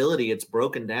have the ability, it's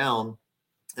broken down.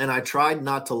 And I tried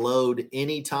not to load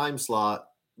any time slot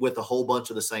with a whole bunch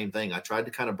of the same thing. I tried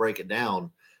to kind of break it down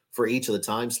for each of the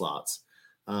time slots.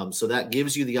 So that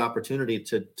gives you the opportunity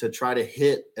to try to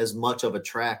hit as much of a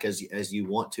track as you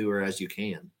want to or as you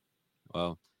can.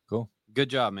 Well, cool. Good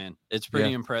job, man. It's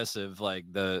pretty impressive, like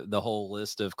the whole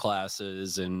list of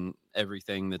classes and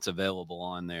everything that's available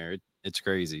on there. It's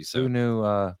crazy. So who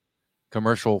knew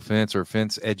commercial fence or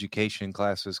fence education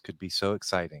classes could be so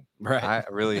exciting? Right. I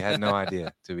really had no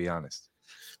idea, to be honest.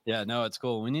 Yeah, no, it's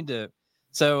cool. We need to.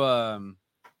 So,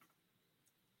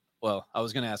 well, I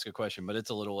was going to ask a question, but it's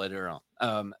a little later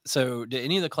on. So do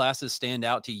any of the classes stand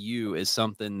out to you as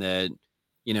something that,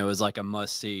 is like a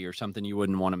must see or something you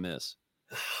wouldn't want to miss?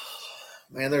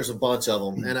 Man, there's a bunch of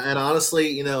them. And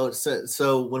honestly,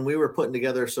 so when we were putting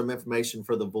together some information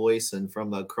for the voice and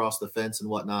from across the fence and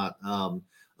whatnot,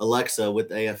 Alexa with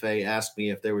the AFA asked me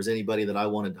if there was anybody that I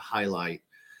wanted to highlight.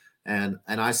 And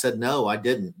I said, no, I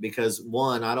didn't, because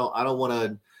one, I don't want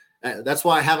to, that's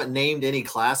why I haven't named any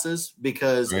classes,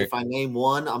 because if I name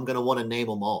one, I'm going to want to name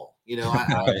them all.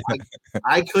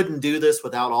 I couldn't do this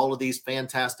without all of these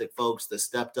fantastic folks that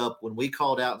stepped up when we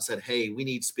called out and said, hey, we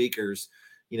need speakers.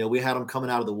 We had them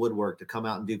coming out of the woodwork to come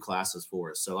out and do classes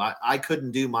for us. So I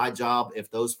couldn't do my job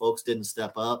if those folks didn't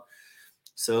step up.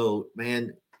 So,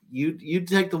 man, you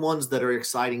take the ones that are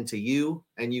exciting to you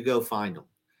and you go find them.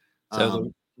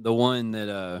 So the one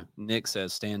that Nick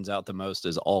says stands out the most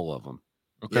is all of them.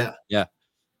 Okay. Yeah.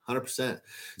 100%.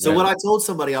 So what I told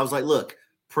somebody, I was like, look,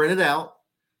 print it out,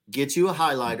 get you a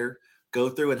highlighter, go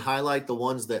through and highlight the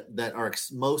ones that are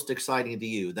most exciting to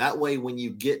you. That way, when you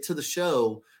get to the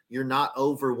show, you're not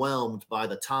overwhelmed by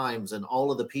the times and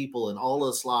all of the people and all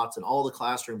of the slots and all the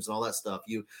classrooms and all that stuff.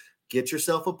 You get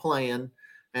yourself a plan.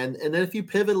 And then if you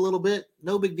pivot a little bit,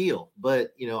 no big deal.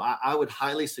 But, I would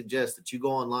highly suggest that you go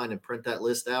online and print that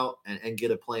list out and get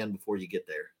a plan before you get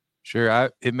there. Sure.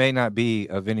 It may not be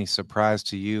of any surprise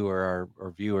to you or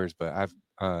our viewers, but I've,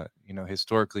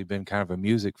 historically been kind of a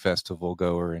music festival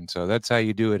goer. And so that's how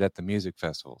you do it at the music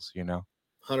festivals,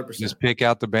 100%. Just pick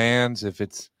out the bands. If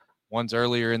it's one's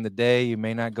earlier in the day, you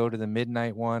may not go to the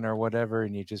midnight one or whatever,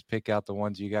 and you just pick out the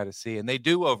ones you got to see. And they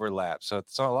do overlap. So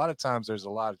a lot of times there's a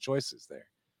lot of choices there.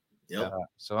 Yep.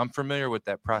 So I'm familiar with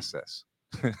that process.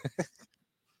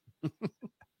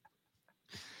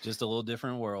 Just a little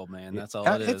different world, man. That's all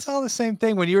it is. It's all the same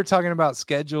thing. When you were talking about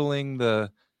scheduling the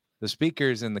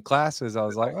speakers and the classes, I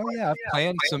was like, oh yeah, I've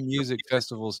planned some music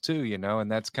festivals too,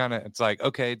 and that's kind of, it's like,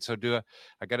 okay, so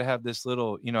I got to have this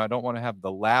little, I don't want to have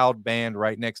the loud band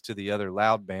right next to the other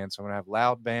loud band. So I'm going to have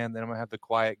loud band, then I'm going to have the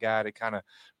quiet guy to kind of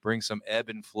bring some ebb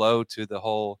and flow to the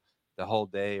whole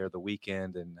day or the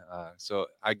weekend. And so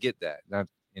I get that. Not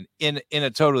in a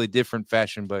totally different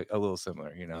fashion, but a little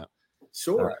similar, Yeah.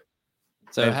 Sure.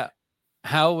 So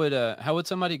how would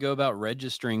somebody go about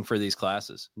registering for these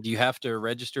classes? Do you have to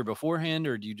register beforehand,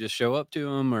 or do you just show up to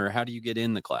them, or how do you get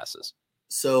in the classes?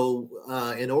 So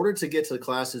in order to get to the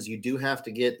classes, you do have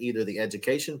to get either the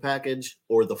education package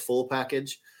or the full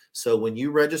package. So when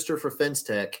you register for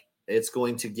FenceTech, it's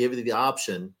going to give you the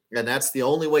option, and that's the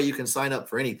only way you can sign up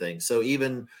for anything. So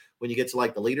even when you get to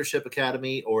like the Leadership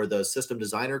Academy or the System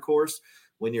Designer course,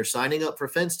 when you're signing up for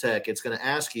FenceTech, it's going to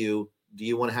ask you, do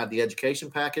you want to have the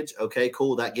education package? Okay,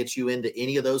 cool. That gets you into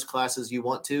any of those classes you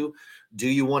want to. Do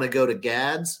you want to go to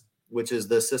GADS? which is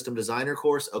the system designer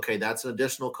course, okay, that's an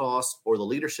additional cost, or the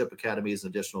leadership academy is an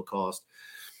additional cost.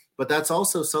 But that's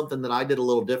also something that I did a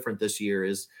little different this year.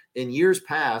 Is in years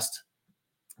past,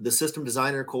 the system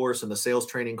designer course and the sales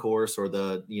training course, or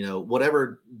the,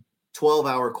 whatever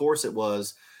 12-hour course it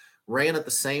was, ran at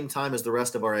the same time as the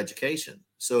rest of our education.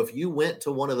 So if you went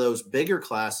to one of those bigger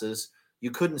classes,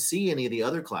 you couldn't see any of the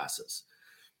other classes.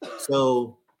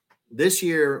 So this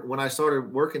year, when I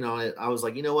started working on it, I was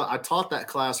like, you know what? I taught that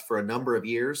class for a number of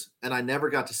years and I never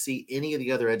got to see any of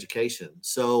the other education.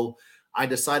 So I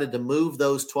decided to move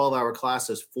those 12-hour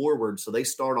classes forward. So they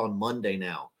start on Monday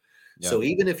now. Yep. So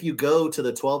even if you go to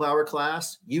the 12-hour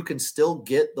class, you can still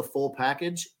get the full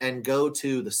package and go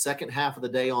to the second half of the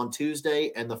day on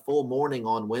Tuesday and the full morning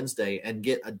on Wednesday and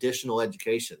get additional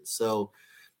education. So,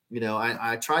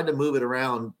 I tried to move it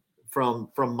around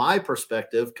from my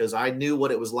perspective, because I knew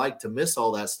what it was like to miss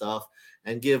all that stuff,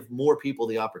 and give more people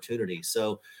the opportunity.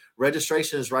 So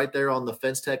registration is right there on the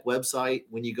Fence Tech website.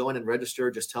 When you go in and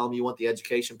register, just tell them you want the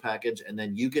education package, and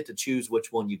then you get to choose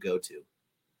which one you go to.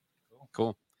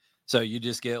 Cool. So you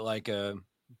just get like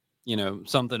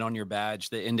something on your badge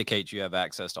that indicates you have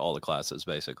access to all the classes,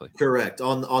 basically. Correct.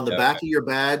 On the back of your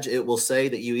badge, it will say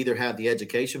that you either have the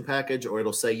education package or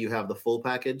it'll say you have the full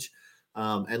package.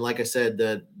 And like I said,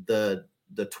 the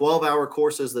 12-hour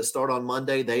courses that start on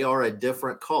Monday, they are a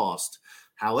different cost.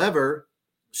 However,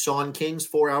 Sean King's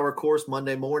 4-hour course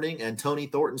Monday morning and Tony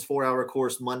Thornton's 4-hour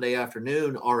course Monday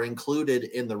afternoon are included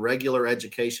in the regular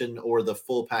education or the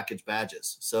full package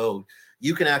badges. So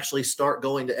you can actually start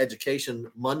going to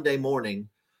education Monday morning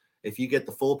if you get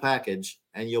the full package,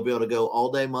 and you'll be able to go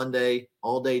all day Monday,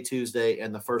 all day Tuesday,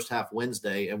 and the first half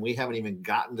Wednesday. And we haven't even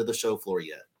gotten to the show floor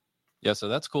yet. Yeah, so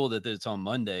that's cool that it's on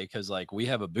Monday, because like we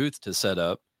have a booth to set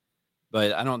up,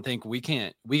 but I don't think we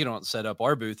don't set up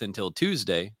our booth until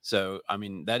Tuesday. So, I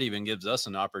mean, that even gives us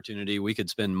an opportunity. We could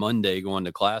spend Monday going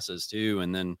to classes too,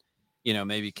 and then,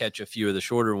 maybe catch a few of the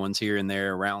shorter ones here and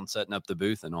there around setting up the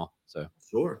booth and all. So,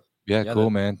 sure. Yeah, cool,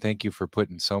 man. Thank you for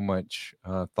putting so much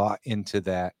thought into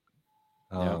that.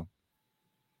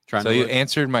 So you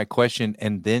answered my question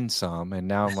and then some, and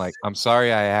now I'm like, I'm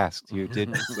sorry I asked. You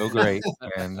did so great,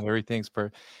 and everything's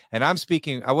perfect. And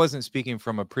I wasn't speaking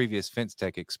from a previous Fence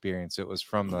Tech experience. It was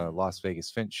from the Las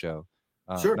Vegas Fence Show.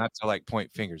 Sure. Not to like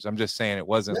point fingers. I'm just saying it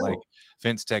wasn't like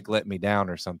Fence Tech let me down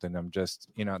or something. I'm just,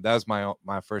 that was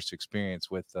my first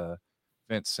experience with the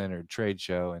fence-centered trade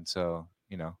show, and so,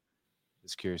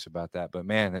 just curious about that. But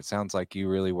man, it sounds like you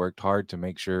really worked hard to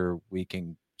make sure we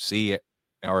can see it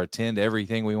or attend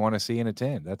everything we want to see and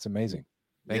attend. That's amazing.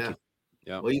 Thank you.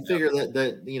 Yeah. Well, you figure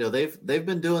that they've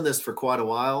been doing this for quite a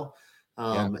while.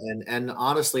 And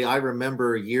honestly, I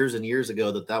remember years and years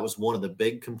ago that was one of the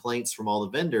big complaints from all the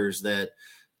vendors, that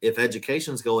if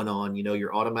education's going on,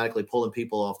 you're automatically pulling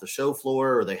people off the show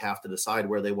floor, or they have to decide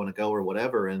where they want to go or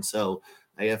whatever. And so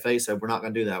AFA said, we're not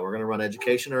going to do that. We're going to run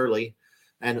education early.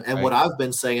 And what I've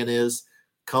been saying is,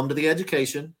 come to the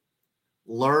education,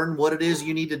 learn what it is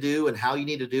you need to do and how you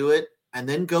need to do it, and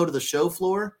then go to the show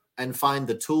floor and find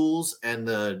the tools and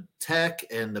the tech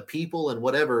and the people and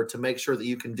whatever to make sure that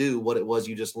you can do what it was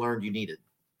you just learned you needed.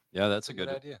 Yeah, that's a good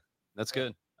idea. That's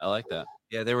good. I like that.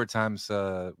 Yeah, there were times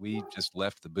we just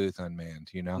left the booth unmanned,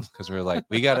 because we were like,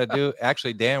 we got to do.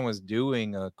 Actually, Dan was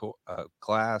doing a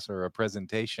class or a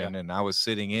presentation, and I was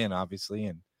sitting in, obviously,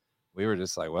 and we were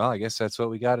just like, well, I guess that's what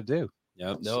we got to do.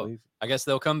 Yep. I guess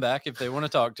they'll come back if they want to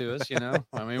talk to us,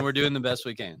 I mean, we're doing the best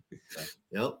we can.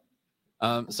 So.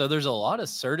 Yep. So there's a lot of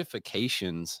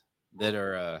certifications that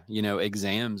are,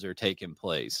 exams are taking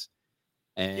place.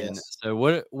 And so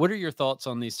what are your thoughts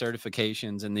on these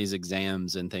certifications and these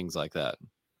exams and things like that?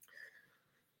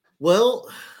 Well,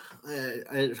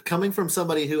 coming from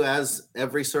somebody who has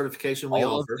every certification we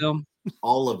offer,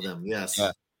 all of them. Yes.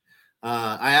 Yeah.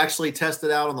 I actually tested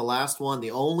out on the last one.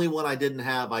 The only one I didn't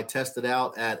have, I tested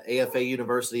out at AFA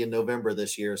University in November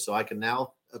this year. So I can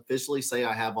now officially say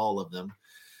I have all of them.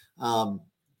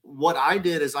 What I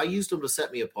did is I used them to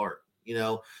set me apart.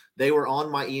 They were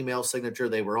on my email signature.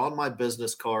 They were on my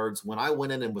business cards. When I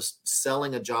went in and was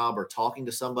selling a job or talking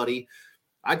to somebody,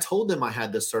 I told them I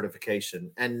had this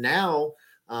certification. And now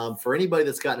for anybody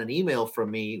that's gotten an email from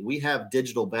me, we have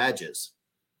digital badges.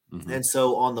 Mm-hmm. And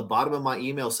so on the bottom of my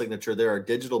email signature, there are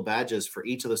digital badges for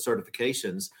each of the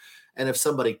certifications. And if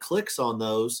somebody clicks on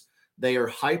those, they are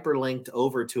hyperlinked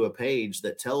over to a page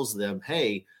that tells them,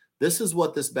 hey, this is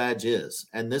what this badge is.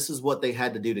 And this is what they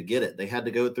had to do to get it. They had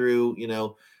to go through,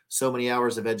 so many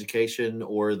hours of education,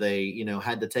 or they,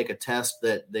 had to take a test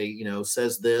that they,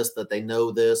 says this, that they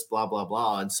know this, blah, blah,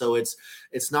 blah. And so it's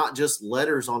not just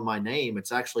letters on my name.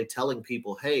 It's actually telling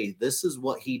people, hey, this is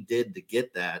what he did to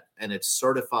get that. And it's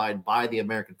certified by the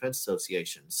American Fence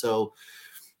Association. So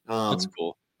that's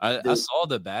cool. I saw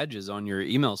the badges on your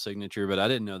email signature, but I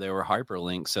didn't know they were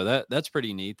hyperlinks. So that's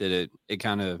pretty neat that it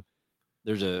kind of,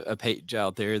 there's a page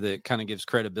out there that kind of gives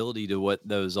credibility to what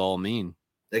those all mean.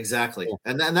 Exactly.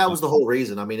 And that was the whole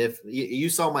reason. I mean, if you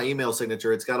saw my email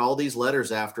signature, it's got all these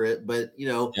letters after it, but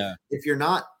if you're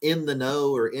not in the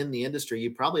know or in the industry,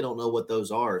 you probably don't know what those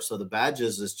are. So the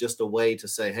badges is just a way to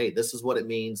say, hey, this is what it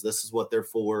means. This is what they're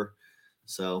for.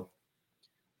 So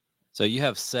you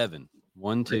have 7.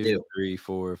 1, 2, 3,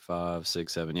 4, 5,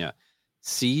 6, 7. Yeah.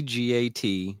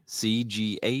 CGAT,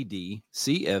 CGAD,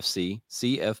 CFC,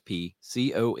 CFP,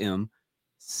 COM,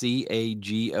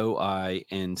 CAGOI,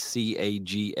 and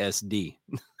CAGSD.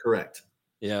 Correct.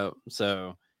 Yeah.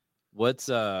 So what's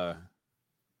I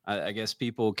guess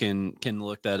people can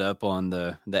look that up on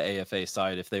the AFA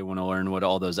site if they want to learn what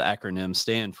all those acronyms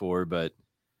stand for. But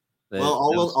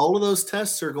all of those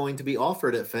tests are going to be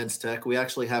offered at Fence Tech. We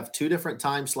actually have 2 different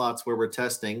time slots where we're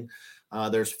testing.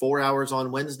 There's 4 hours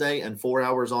on Wednesday and 4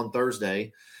 hours on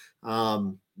Thursday.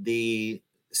 The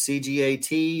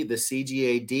CGAT, the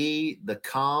CGAD, the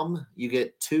COM, you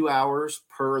get 2 hours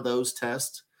per those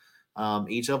tests.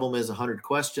 Each of them is 100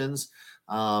 questions.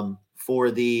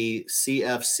 For the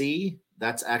CFC,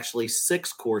 that's actually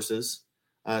 6 courses,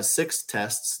 6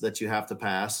 tests that you have to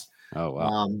pass. Oh,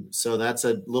 wow. So that's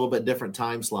a little bit different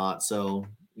time slot. So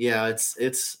yeah,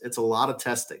 it's a lot of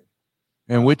testing.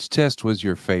 And which test was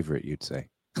your favorite, you'd say?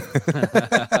 I'm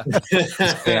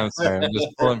sorry. I'm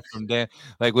just pulling from Dan.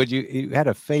 Like, you had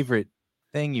a favorite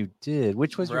thing you did?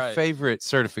 Which was your favorite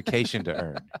certification to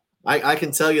earn? I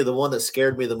can tell you the one that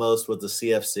scared me the most was the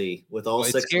CFC with all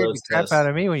 6 it scared of those the crap tests. out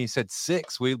of me when you said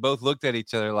 6. We both looked at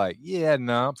each other like, yeah,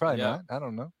 no, probably not. I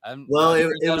don't know. Well, it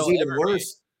was even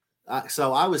worse.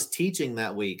 So I was teaching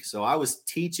that week. So I was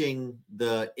teaching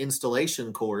the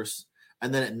installation course.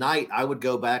 And then at night, I would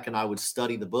go back and I would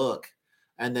study the book.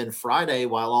 And then Friday,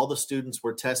 while all the students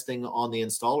were testing on the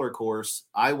installer course,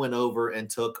 I went over and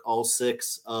took all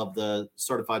 6 of the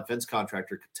certified fence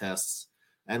contractor tests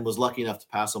and was lucky enough to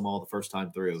pass them all the first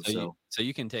time through. So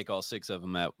you can take all 6 of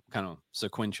them out kind of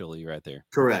sequentially right there.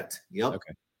 Correct. Yep.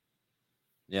 Okay.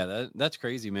 Yeah, that's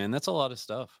crazy, man. That's a lot of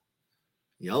stuff.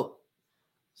 Yep.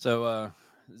 So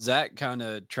Zach kind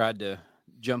of tried to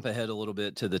jump ahead a little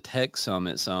bit to the tech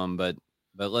summit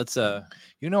but let's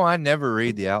I never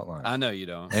read the outline. I know you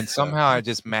don't. And somehow I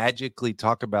just magically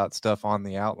talk about stuff on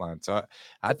the outline. So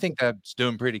I think that's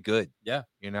doing pretty good. Yeah.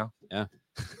 Yeah.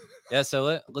 Yeah.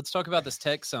 So let's talk about this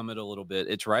tech summit a little bit.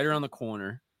 It's right around the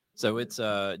corner. So it's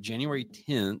January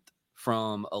 10th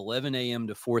from 11 a.m.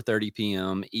 to 4:30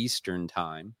 p.m. Eastern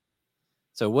time.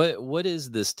 So what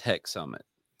is this tech summit?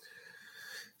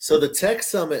 So the tech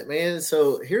summit, man.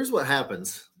 So here's what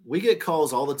happens. We get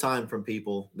calls all the time from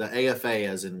people, the AFA,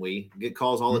 as in we get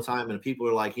calls all the time. And people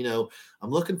are like, I'm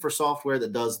looking for software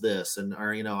that does this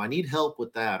or I need help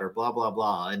with that or blah, blah,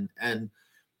 blah. And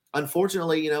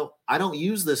unfortunately, I don't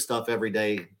use this stuff every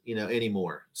day,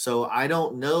 anymore. So I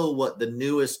don't know what the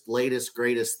newest, latest,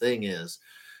 greatest thing is.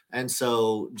 And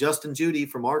so Justin Judy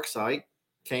from ArcSite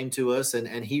came to us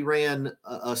and he ran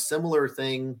a similar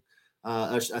thing.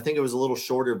 I think it was a little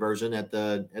shorter version at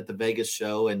the Vegas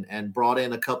show and brought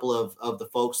in a couple of the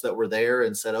folks that were there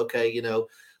and said, okay,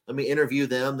 let me interview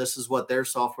them. This is what their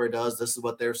software does. This is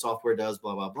what their software does,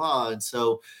 blah, blah, blah. And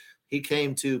so he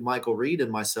came to Michael Reed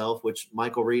and myself, which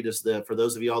Michael Reed is for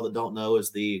those of y'all that don't know, is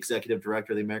the executive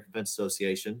director of the American Fence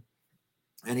Association.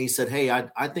 And he said, hey,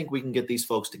 I think we can get these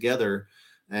folks together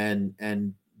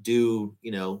and do,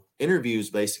 interviews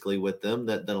basically with them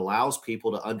that allows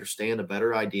people to understand a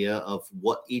better idea of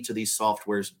what each of these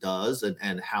softwares does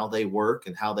and how they work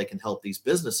and how they can help these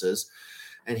businesses.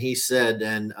 And he said,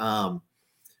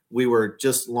 we were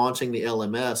just launching the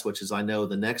LMS, which is, I know,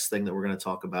 the next thing that we're going to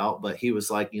talk about, but he was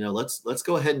like, let's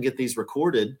go ahead and get these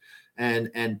recorded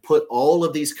and put all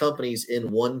of these companies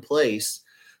in one place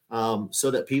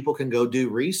so that people can go do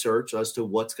research as to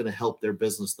what's going to help their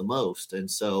business the most.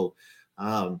 And so,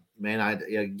 man,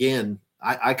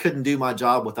 I couldn't do my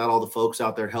job without all the folks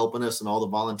out there helping us and all the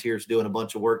volunteers doing a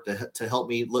bunch of work to help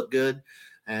me look good.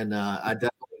 And I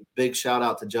definitely big shout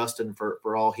out to Justin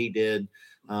for all he did.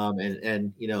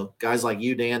 And guys like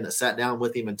you, Dan, that sat down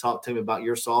with him and talked to him about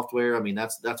your software. I mean,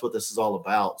 that's what this is all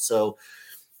about. So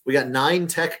we got 9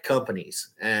 tech companies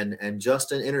and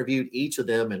Justin interviewed each of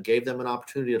them and gave them an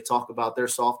opportunity to talk about their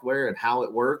software and how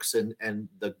it works. And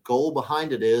the goal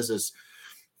behind it is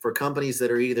for companies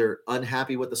that are either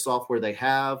unhappy with the software they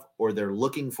have or they're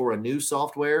looking for a new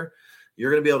software, you're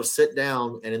going to be able to sit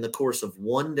down and in the course of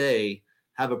one day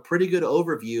have a pretty good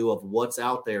overview of what's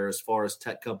out there as far as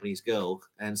tech companies go.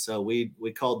 And so we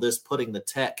called this putting the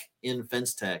tech in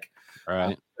Fence Tech.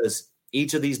 Right. Because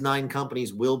each of these 9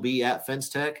 companies will be at Fence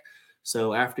Tech.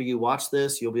 So after you watch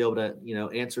this, you'll be able to,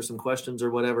 answer some questions or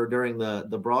whatever during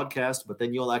the broadcast, but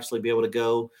then you'll actually be able to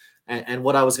go. And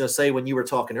what I was going to say when you were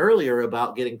talking earlier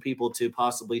about getting people to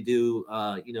possibly do,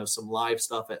 some live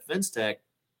stuff at Fence Tech,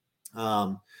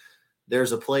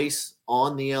 there's a place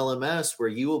on the LMS where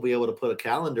you will be able to put a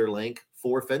calendar link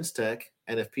for Fence Tech.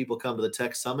 And if people come to the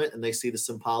Tech Summit and they see the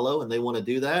Simpalo and they want to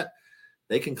do that,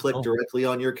 they can click directly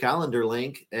on your calendar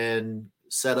link and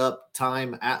set up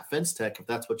time at Fence Tech if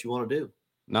that's what you want to do.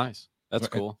 Nice. That's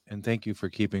cool. And thank you for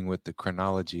keeping with the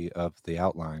chronology of the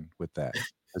outline with that,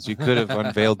 because you could have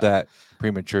unveiled that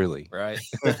prematurely. Right.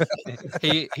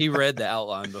 he read the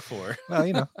outline before.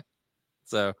 Well,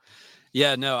 So,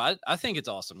 yeah, no, I think it's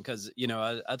awesome because,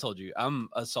 I told you I'm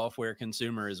a software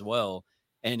consumer as well.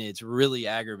 And it's really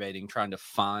aggravating trying to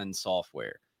find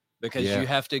software because you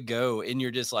have to go and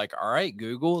you're just like, all right,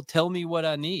 Google, tell me what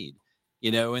I need.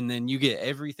 And then you get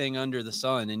everything under the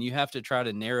sun and you have to try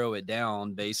to narrow it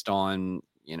down based on,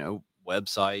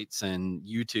 websites and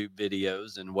YouTube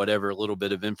videos and whatever little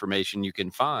bit of information you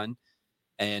can find.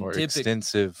 And or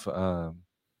extensive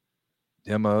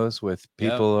demos with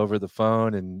people over the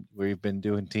phone. And we've been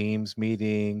doing Teams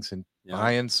meetings and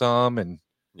buying some and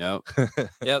Yep.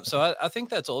 Yep. So I think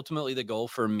that's ultimately the goal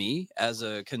for me as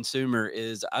a consumer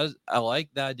is I like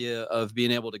the idea of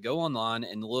being able to go online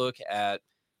and look at,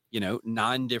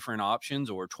 9 different options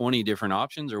or 20 different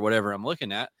options or whatever I'm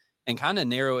looking at and kind of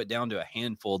narrow it down to a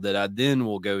handful that I then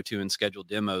will go to and schedule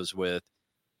demos with.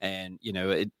 And,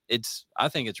 I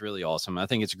think it's really awesome. I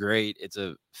think it's great. It's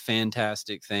a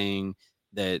fantastic thing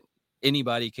that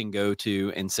anybody can go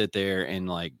to and sit there and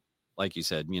like you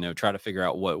said, try to figure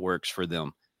out what works for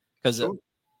them. Because,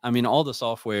 all the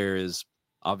software is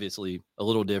obviously a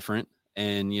little different.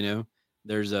 And,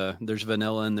 there's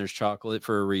vanilla and there's chocolate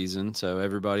for a reason. So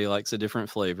everybody likes a different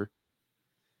flavor.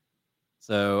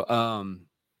 So,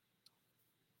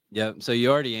 yeah. So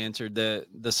you already answered that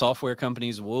the software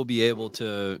companies will be able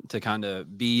to kind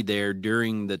of be there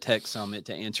during the Tech Summit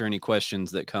to answer any questions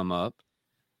that come up.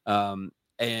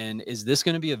 And is this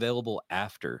going to be available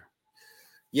after?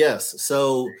 Yes.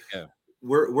 So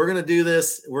we're going to do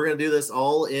this. We're going to do this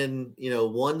all in,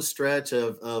 one stretch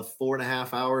of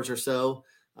 4.5 hours or so,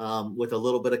 with a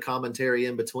little bit of commentary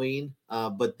in between.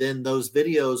 But then those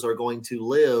videos are going to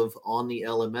live on the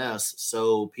LMS.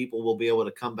 So people will be able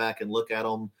to come back and look at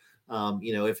them.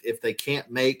 If they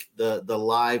can't make the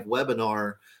live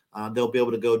webinar, they'll be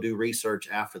able to go do research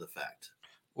after the fact.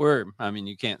 Or,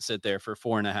 you can't sit there for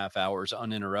 4.5 hours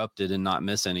uninterrupted and not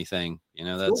miss anything.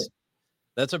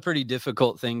 That's a pretty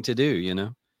difficult thing to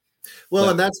do, Well,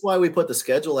 and that's why we put the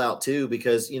schedule out too,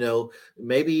 because,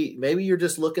 maybe you're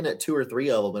just looking at 2 or 3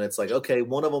 of them and it's like, okay,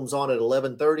 one of them's on at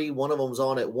 11:30, one of them's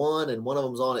on at 1 and one of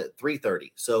them's on at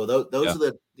 3:30. So those are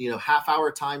the,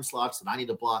 half-hour time slots that I need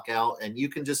to block out, and you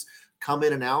can just come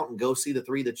in and out and go see the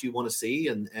 3 that you want to see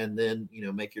and then,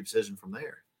 make your decision from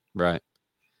there. Right.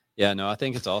 Yeah, no, I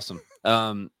think it's awesome.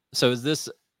 So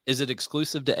is it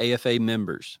exclusive to AFA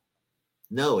members?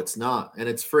 No, it's not. And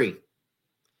it's free.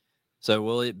 So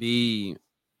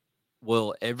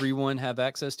will everyone have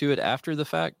access to it after the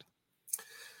fact?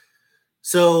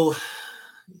 So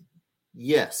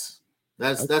yes,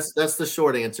 that's the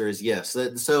short answer is yes.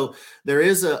 So there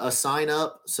is a sign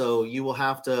up. So you will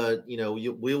have to,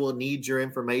 we will need your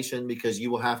information because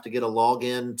you will have to get a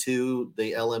login to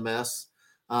the LMS.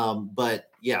 But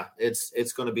yeah,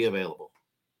 it's going to be available.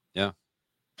 Yeah.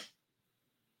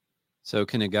 So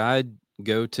can a guide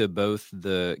go to both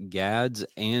the GADS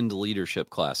and leadership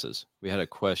classes? We had a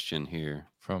question here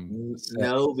from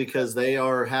no, because they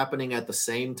are happening at the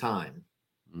same time.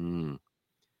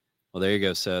 Well, there you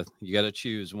go, Seth. You got to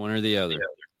choose one or the other.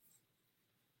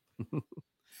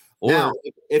 Or now,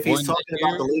 if he's talking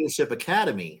about the Leadership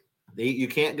Academy, you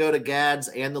can't go to GADS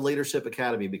and the Leadership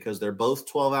Academy because they're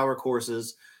both 12-hour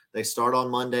courses. They start on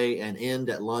Monday and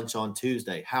end at lunch on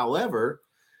Tuesday. However,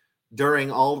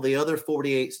 during all the other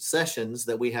 48 sessions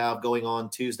that we have going on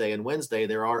Tuesday and Wednesday,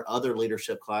 there are other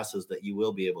leadership classes that you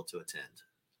will be able to attend.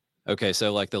 Okay,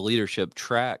 so like the leadership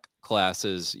track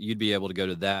classes, you'd be able to go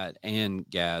to that and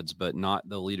GADS, but not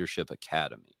the Leadership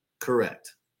Academy.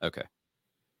 Correct. Okay.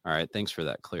 All right. Thanks for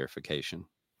that clarification.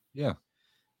 Yeah.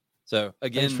 So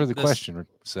again, thanks for the question,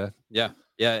 Seth. Yeah.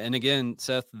 Yeah. And again,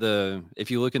 Seth,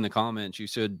 if you look in the comments, you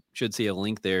should see a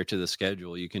link there to the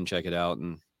schedule. You can check it out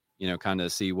and, kind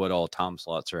of see what all time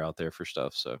slots are out there for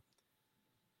stuff.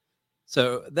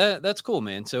 So that's cool,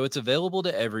 man. So it's available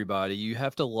to everybody. You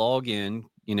have to log in,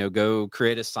 go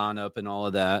create a sign up and all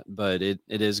of that, but it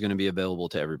is going to be available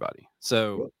to everybody.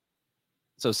 So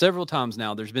several times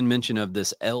now there's been mention of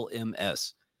this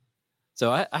LMS.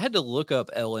 So I had to look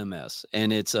up LMS,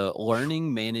 and it's a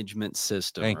learning management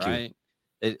system, Thank you.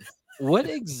 right? What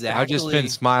exactly? I've just been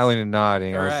smiling and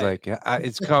nodding. I was Right. like,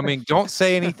 it's coming. Don't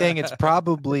say anything. It's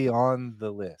probably on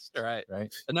the list. Right.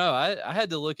 Right. No, I had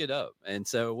to look it up. And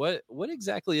so what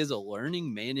exactly is a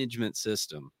learning management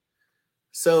system?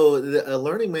 So a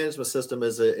learning management system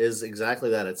is exactly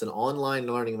that. It's an online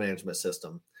learning management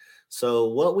system. So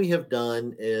what we have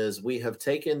done is we have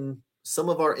taken some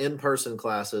of our in-person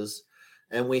classes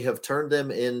and we have turned them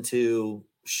into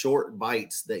short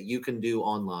bites that you can do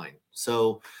online.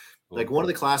 So like one of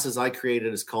the classes I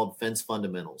created is called Fence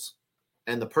Fundamentals.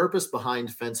 And the purpose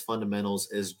behind Fence Fundamentals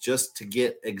is just to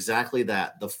get exactly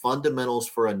that, the fundamentals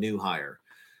for a new hire.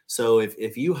 So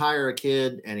if you hire a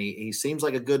kid and he seems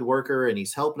like a good worker and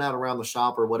he's helping out around the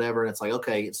shop or whatever, and it's like,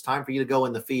 okay, it's time for you to go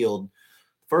in the field.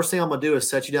 First thing I'm going to do is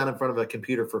set you down in front of a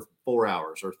computer for 4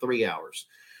 hours or 3 hours.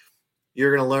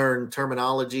 You're going to learn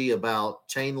terminology about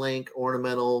chain link,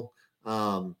 ornamental,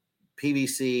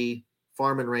 PVC,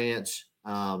 farm and ranch,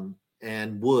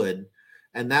 and wood.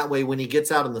 And that way, when he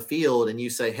gets out in the field and you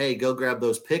say, hey, go grab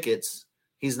those pickets,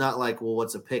 he's not like, well,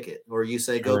 what's a picket? Or you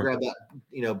say, go grab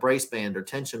that, brace band or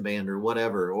tension band or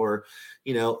whatever. Or,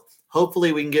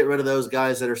 hopefully we can get rid of those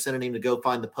guys that are sending him to go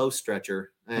find the post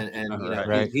stretcher. And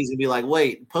he's gonna be like,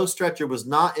 wait, post stretcher was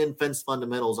not in Fence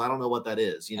Fundamentals. I don't know what that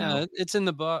is. It's in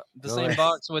the same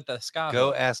box with the sky.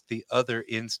 Go ask the other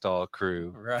install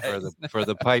crew for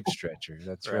the pipe stretcher.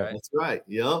 That's right. That's right.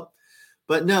 Yep.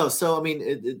 But no, so I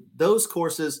mean, those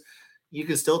courses you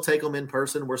can still take them in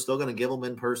person. We're still going to give them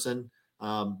in person.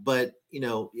 But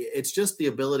it's just the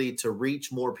ability to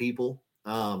reach more people.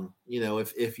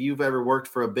 If you've ever worked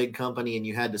for a big company and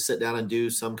you had to sit down and do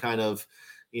some kind of,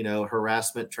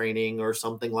 harassment training or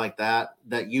something like that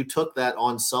you took that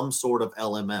on some sort of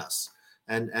LMS.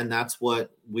 And that's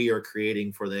what we are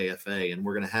creating for the AFA. And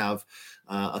we're going to have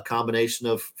a combination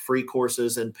of free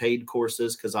courses and paid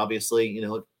courses, because obviously,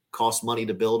 it costs money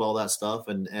to build all that stuff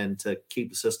and to keep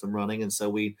the system running. And so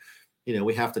we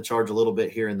have to charge a little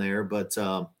bit here and there, but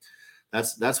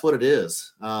that's what it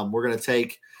is. We're going to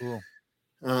take,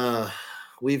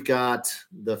 we've got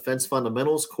the Fence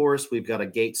Fundamentals course. We've got a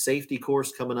gate safety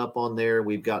course coming up on there.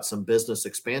 We've got some business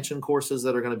expansion courses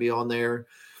that are going to be on there.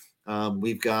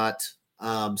 We've got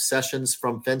sessions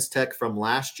from Fence Tech from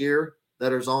last year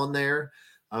that is on there.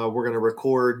 We're going to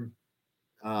record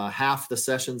half the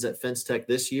sessions at Fence Tech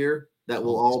this year that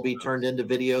will all be turned into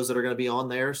videos that are going to be on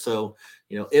there. So,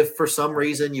 if for some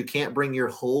reason you can't bring your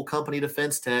whole company to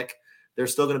Fence Tech, they're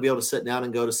still going to be able to sit down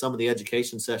and go to some of the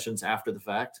education sessions after the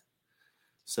fact.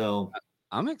 So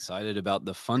I'm excited about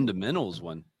the fundamentals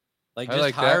one. Like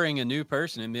just hiring a new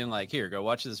person and being like, here, go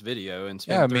watch this video and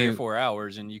spend 3 or 4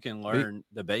 hours and you can learn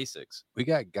the basics. We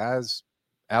got guys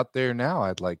out there now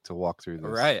I'd like to walk through this.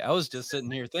 Right. I was just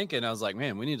sitting here thinking, I was like,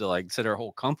 man, we need to like sit our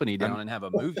whole company down and have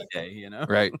a movie day,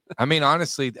 Right. I mean,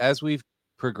 honestly, as we've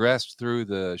progressed through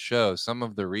the show, some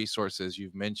of the resources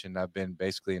you've mentioned, I've been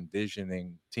basically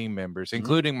envisioning team members,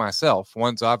 including myself,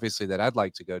 ones obviously that I'd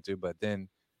like to go to, but then,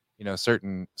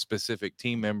 certain specific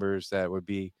team members that would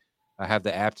be, have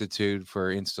the aptitude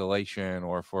for installation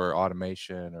or for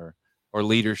automation or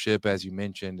leadership, as you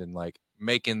mentioned, and like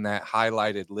making that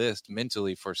highlighted list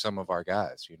mentally for some of our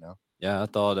guys, Yeah, I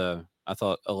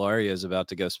thought Ilaria is about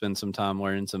to go spend some time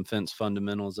learning some fence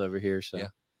fundamentals over here. So yeah.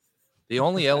 The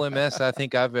only LMS I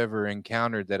think I've ever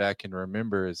encountered that I can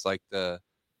remember is like the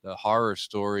horror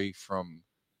story from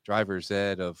Driver's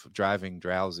Ed of driving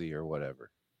drowsy or whatever.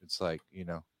 It's like,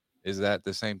 is that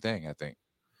the same thing? I think.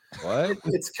 What?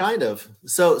 It's kind of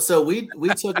so we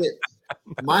took it.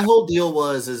 My whole deal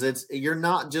is you're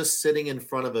not just sitting in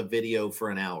front of a video for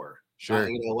an hour. Sure.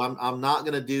 I'm not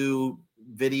going to do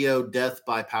video death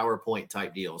by PowerPoint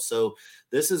type deal. So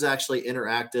this is actually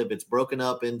interactive. It's broken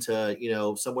up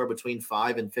into, somewhere between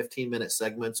 5 and 15-minute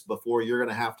segments before you're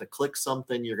going to have to click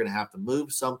something. You're going to have to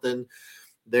move something.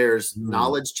 There's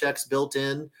knowledge checks built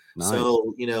in. Nice.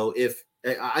 So, if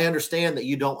I understand that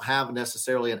you don't have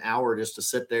necessarily an hour just to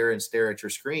sit there and stare at your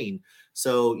screen.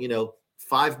 So,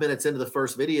 5 minutes into the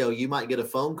first video, you might get a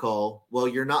phone call. Well,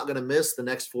 you're not going to miss the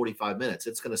next 45 minutes.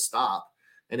 It's going to stop.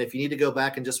 And if you need to go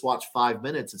back and just watch 5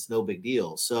 minutes, it's no big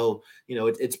deal. So,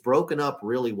 it's broken up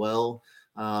really well.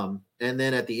 And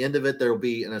then at the end of it, there'll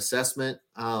be an assessment.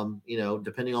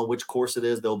 Depending on which course it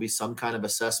is, there'll be some kind of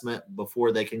assessment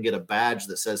before they can get a badge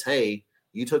that says, hey,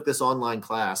 You took this online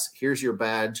class. Here's your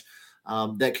badge.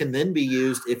 That can then be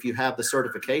used if you have the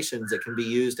certifications. It can be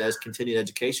used as continued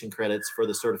education credits for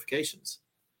the certifications.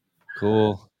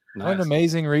 Cool. Nice. What an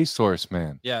amazing resource,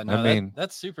 man. Yeah, no, I mean,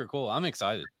 that's super cool. I'm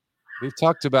excited. we've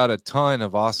talked about a ton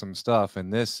of awesome stuff,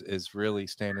 and this is really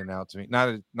standing out to me.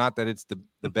 Not that it's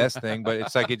the best thing, but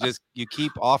it's like you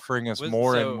keep offering us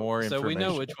more and more information. So we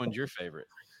know which one's your favorite.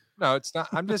 No, it's not.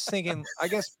 I'm just thinking, I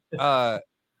guess,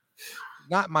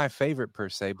 not my favorite per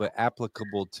se, but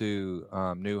applicable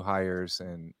to new hires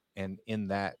and in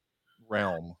that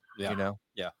realm. Yeah. You know?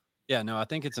 Yeah. No, I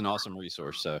think it's an awesome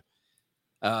resource. So,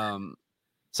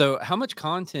 so how much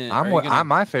content?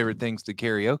 My favorite thing's the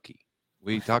karaoke.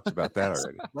 We talked about that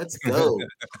already. Let's go.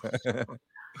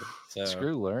 So,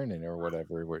 screw learning or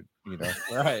whatever. Right.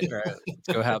 Let's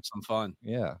go have some fun.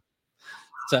 Yeah.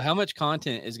 So how much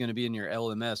content is going to be in your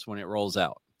LMS when it rolls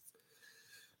out?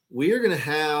 We are going to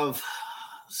have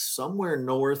somewhere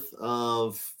north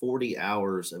of 40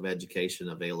 hours of education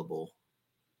available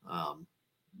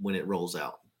when it rolls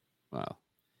out. Wow.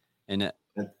 And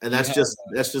that's just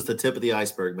the tip of the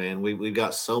iceberg, man. We've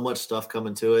got so much stuff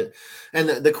coming to it. And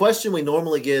the question we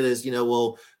normally get is,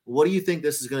 well, what do you think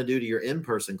this is going to do to your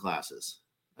in-person classes?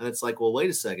 And it's like, well, wait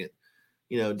a second.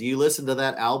 Do you listen to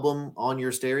that album on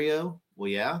your stereo? Well,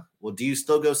 yeah. Well, do you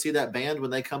still go see that band when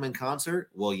they come in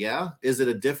concert? Well, yeah. Is it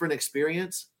a different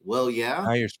experience? Well, yeah.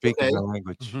 Now you're speaking my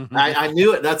language. I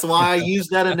knew it. That's why I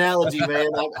used that analogy, man.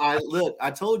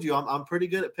 I told you I'm pretty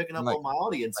good at picking up on my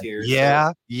audience here.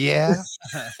 Yeah.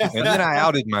 And then I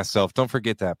outed myself. Don't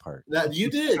forget that part. You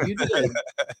did.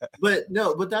 But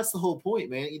that's the whole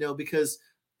point, man. Because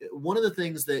one of the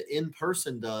things that in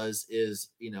person does is,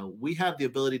 we have the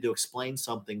ability to explain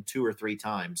something 2 or 3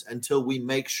 times until we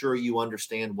make sure you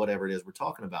understand whatever it is we're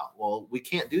talking about. Well, we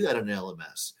can't do that in an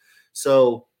LMS.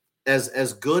 So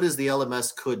as good as the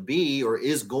LMS could be or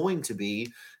is going to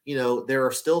be, there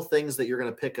are still things that you're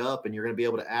going to pick up and you're going to be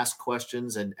able to ask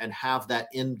questions and have that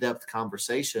in-depth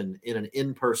conversation in an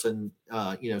in-person,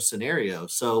 scenario.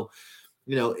 So,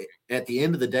 at the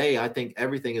end of the day, I think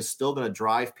everything is still going to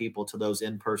drive people to those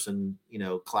in-person,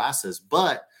 classes.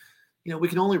 But, we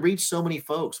can only reach so many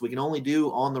folks. We can only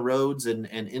do on the roads and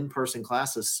in-person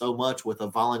classes so much with a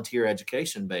volunteer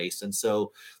education base. And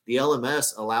so the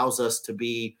LMS allows us to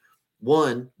be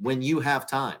one when you have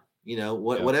time,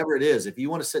 whatever it is. If you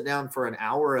want to sit down for an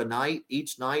hour a night,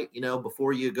 each night,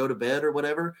 before you go to bed or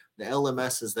whatever, the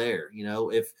LMS is there.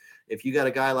 If you got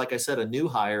a guy, like I said, a new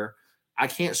hire, I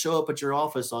can't show up at your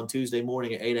office on Tuesday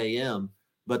morning at 8 a.m.,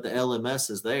 but the LMS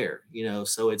is there,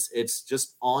 so it's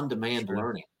just on-demand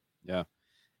learning. Yeah.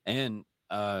 And,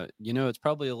 it's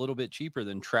probably a little bit cheaper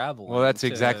than traveling. Well, that's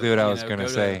exactly what I was going to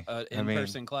say.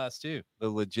 In-person class too.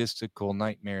 The logistical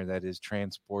nightmare that is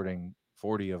transporting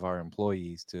 40 of our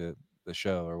employees to the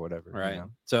show or whatever. Right.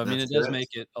 So, it does make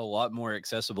it a lot more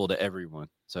accessible to everyone.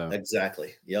 So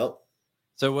exactly. Yep.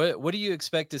 So what do you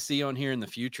expect to see on here in the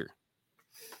future?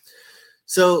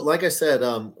 So, like I said,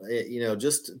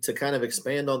 just to kind of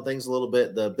expand on things a little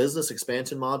bit, the business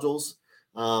expansion modules,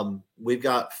 we've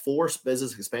got 4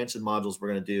 business expansion modules we're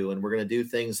going to do, and we're going to do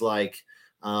things like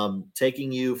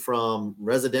taking you from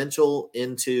residential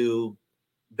into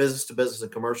business to business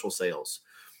and commercial sales,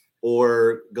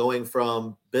 or going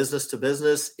from business to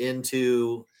business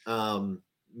into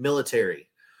military.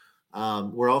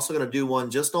 We're also going to do one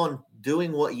just on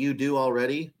doing what you do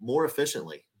already more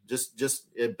efficiently. Just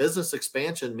business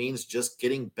expansion means just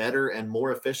getting better and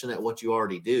more efficient at what you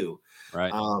already do.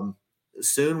 Right.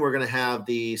 Soon we're going to have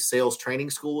the sales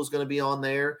training school is going to be on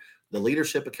there. The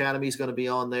leadership academy is going to be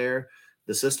on there.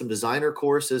 The system designer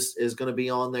course is going to be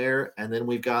on there. And then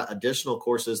we've got additional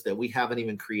courses that we haven't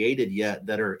even created yet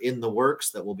that are in the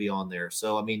works that will be on there.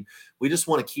 So, we just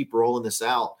want to keep rolling this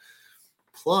out.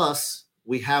 Plus,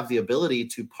 we have the ability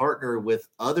to partner with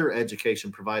other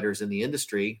education providers in the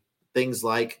industry, things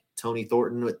like Tony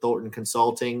Thornton with Thornton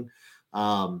Consulting,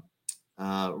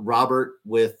 Robert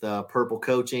with Purple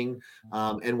Coaching,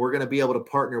 and we're going to be able to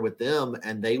partner with them,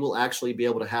 and they will actually be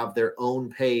able to have their own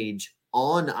page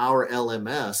on our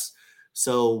LMS.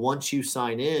 So once you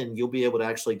sign in, you'll be able to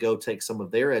actually go take some of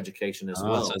their education as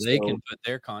well. So they can put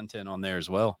their content on there as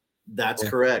well. That's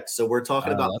correct. So we're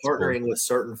talking about partnering with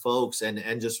certain folks,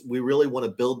 and just we really want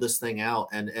to build this thing out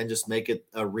and just make it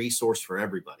a resource for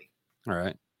everybody. All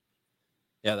right.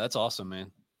 Yeah, that's awesome, man.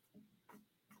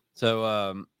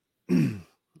 So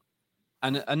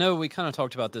I know we kind of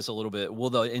talked about this a little bit. Will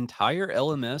the entire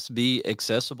LMS be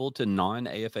accessible to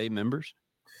non-AFA members?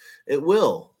 It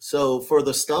will. So for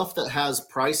the stuff that has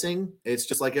pricing, it's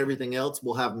just like everything else.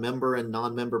 We'll have member and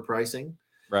non-member pricing.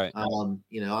 Right.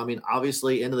 You know, I mean,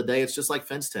 obviously, end of the day, it's just like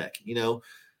Fence Tech. You know,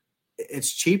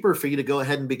 it's cheaper for you to go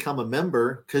ahead and become a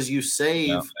member because you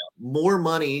save more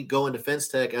money going to Fence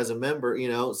Tech as a member. You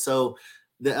know, so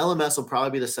the LMS will probably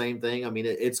be the same thing. I mean,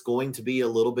 it's going to be a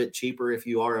little bit cheaper if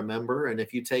you are a member, and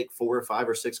if you take 4 or 5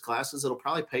 or 6 classes, it'll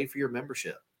probably pay for your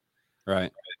membership.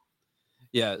 Right.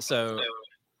 Yeah. So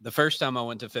the first time I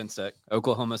went to Fence Tech,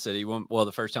 Oklahoma City, well,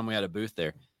 the first time we had a booth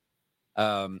there.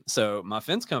 So my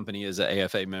fence company is an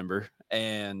AFA member,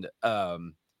 and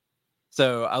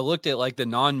so I looked at like the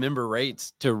non-member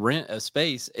rates to rent a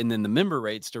space and then the member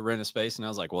rates to rent a space. And I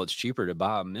was like, well, it's cheaper to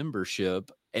buy a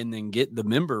membership and then get the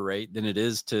member rate than it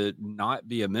is to not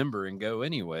be a member and go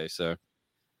anyway. So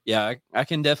yeah, I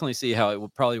can definitely see how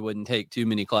it probably wouldn't take too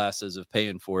many classes of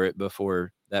paying for it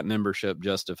before that membership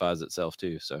justifies itself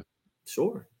too. So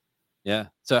Sure. yeah.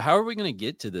 So how are we going to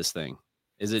get to this thing?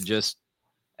 Is it just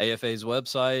AFA's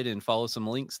website and follow some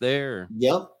links there? Or?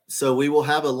 Yep. So we will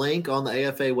have a link on the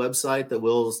AFA website that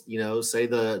will, you know, say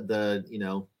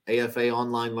the AFA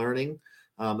online learning,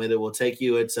 and it will take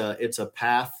you. It's a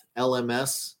Path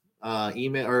LMS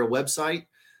email or a website,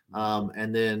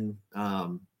 and then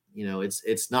you know,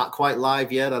 it's not quite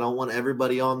live yet. I don't want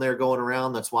everybody on there going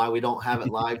around. That's why we don't have it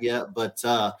live yet. But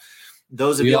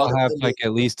those of Do y'all y'all that have like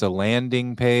at least a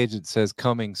landing page that says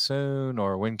coming soon,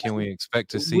 or when can we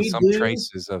expect to see we some do.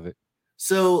 traces of it?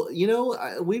 So, you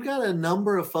know, we've got a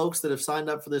number of folks that have signed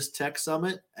up for this tech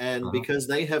summit, and because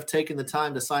they have taken the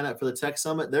time to sign up for the tech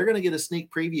summit, they're going to get a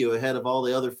sneak preview ahead of all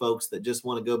the other folks that just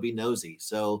want to go be nosy.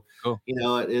 So, Cool. you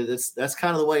know, that's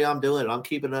kind of the way I'm doing it. I'm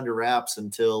keeping it under wraps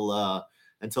until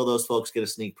those folks get a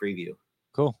sneak preview.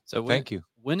 Cool. So thank you.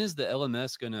 When is the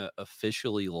LMS going to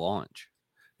officially launch?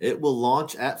 It will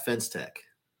launch at Fence Tech.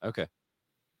 Okay.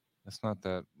 That's not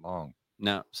that long.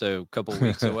 No. So a couple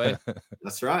weeks away.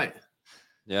 That's right.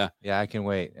 Yeah. Yeah, I can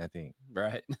wait, I think.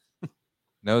 Right.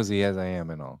 Nosy as I am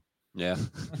and all. Yeah.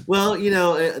 Well, you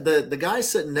know, the guy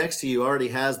sitting next to you already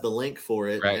has the link for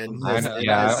it. Right. And I know.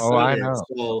 Yeah. I know.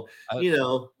 So, you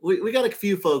know, we got a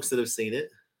few folks that have seen it.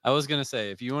 I was going to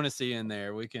say, if you want to see in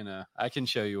there, we can, I can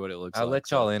show you what it looks like. I'll let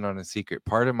y'all in on a secret.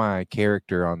 Part of my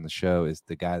character on the show is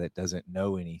the guy that doesn't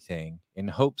know anything in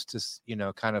hopes to, you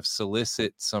know, kind of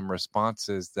solicit some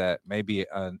responses that maybe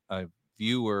a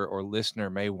viewer or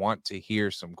listener may want to hear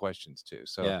some questions to.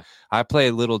 So yeah. I play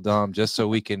a little dumb just so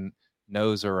we can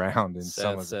nose around in Seth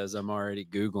some of says, I'm already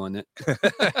Googling it.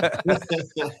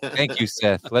 Thank you,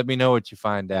 Seth. Let me know what you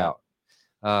find out.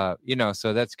 You know,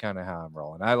 so that's kind of how I'm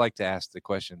rolling. I like to ask the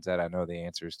questions that I know the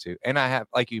answers to. And I have,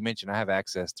 like you mentioned, I have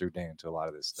access through Dan to a lot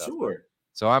of this stuff. Sure.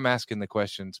 So I'm asking the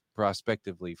questions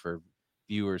prospectively for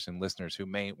viewers and listeners who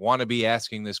may want to be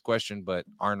asking this question, but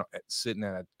aren't sitting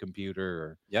at a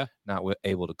computer or not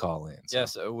able to call in. So. Yeah.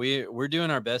 So we're doing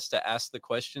our best to ask the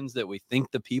questions that we think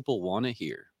the people want to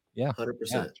hear. Yeah. 100%.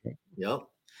 Yeah, right. Yep.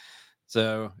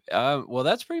 So, well,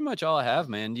 that's pretty much all I have,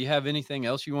 man. Do you have anything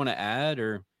else you want to add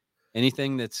or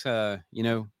anything that's, you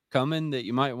know, coming that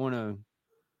you might want to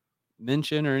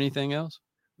mention or anything else?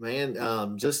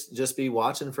 Man, just be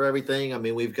watching for everything. I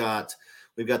mean, we've got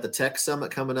the tech summit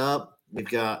coming up. We've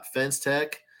got Fence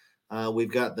Tech. We've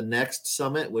got the next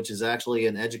summit, which is actually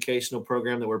an educational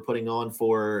program that we're putting on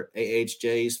for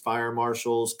AHJs, fire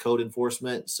marshals, code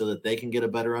enforcement, so that they can get a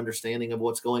better understanding of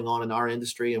what's going on in our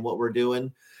industry and what we're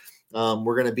doing.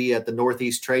 We're going to be at the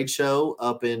Northeast Trade Show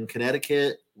up in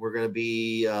Connecticut. We're going to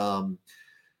be,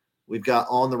 we've got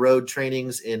on the road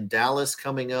trainings in Dallas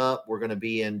coming up. We're going to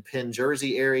be in Penn,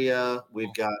 Jersey area.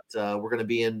 We've got, we're going to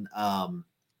be in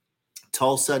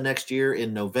Tulsa next year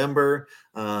in November.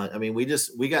 I mean, we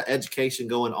got education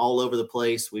going all over the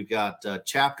place. We've got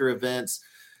chapter events.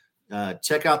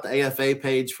 Check out the AFA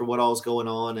page for what all's going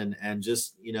on. And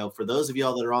just, you know, for those of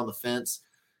y'all that are on the fence,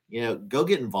 you know, go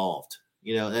get involved.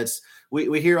 You know, that's,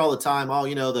 we hear all the time, oh,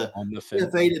 you know, the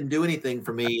AFA didn't do anything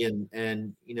for me.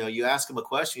 And, you know, you ask them a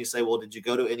question, you say, well, did you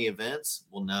go to any events?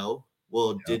 Well, no.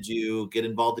 Well, did you get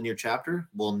involved in your chapter?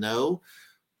 Well, no.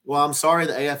 Well, I'm sorry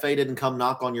the AFA didn't come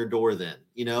knock on your door then,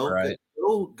 you know, right.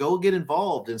 Go get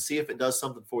involved and see if it does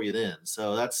something for you then.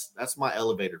 So that's my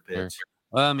elevator pitch.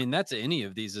 Well, I mean, that's any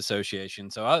of these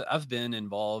associations. So I've been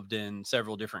involved in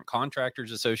several different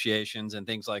contractors associations and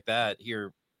things like that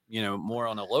here, you know, more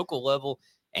on a local level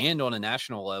and on a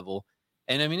national level.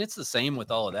 And I mean, it's the same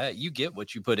with all of that. You get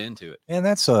what you put into it. And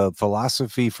that's a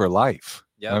philosophy for life.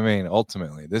 Yeah. I mean,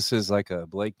 ultimately, this is like a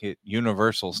blanket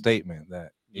universal statement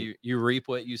that you reap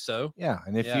what you sow. Yeah.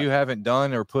 And if you haven't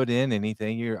done or put in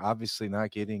anything, you're obviously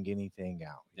not getting anything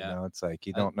out. You know, it's like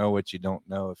you don't know what you don't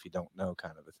know if you don't know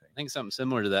kind of a thing. I think something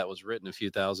similar to that was written a few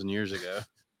thousand years ago.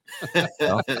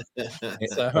 Well,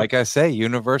 So, like I say,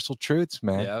 universal truths,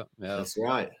 man. yeah. That's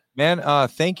right. Man,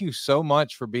 thank you so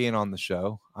much for being on the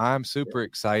show. I'm super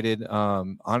excited.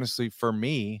 Honestly, for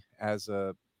me as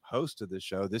a host of the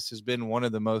show, this has been one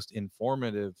of the most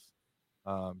informative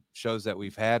shows that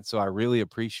we've had. So I really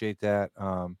appreciate that.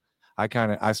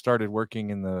 I started working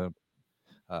in the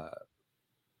uh,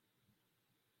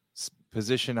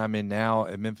 position I'm in now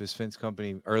at Memphis Fence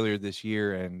Company earlier this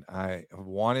year, and I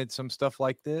wanted some stuff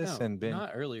like this, No, and been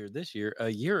not earlier this year, a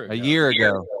year ago. a year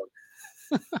ago.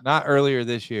 Not earlier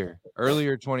this year.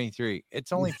 Earlier 23.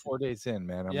 It's only 4 days in,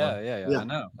 man. Yeah. I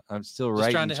know. I'm still Just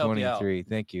right trying in to help you out. 23.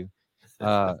 Thank you.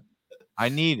 I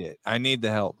need it. I need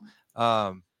the help.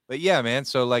 But yeah, man.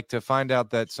 So like to find out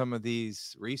that some of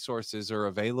these resources are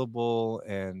available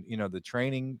and the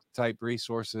training type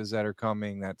resources that are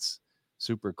coming, that's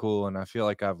super cool. And I feel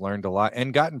like I've learned a lot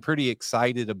and gotten pretty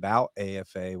excited about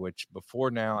AFA, which before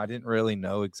now I didn't really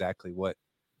know exactly what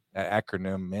that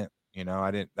acronym meant.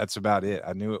 That's about it.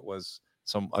 I knew it was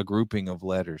a grouping of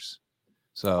letters.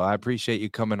 So I appreciate you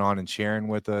coming on and sharing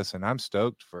with us. And I'm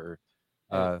stoked for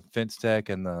Fence Tech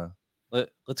and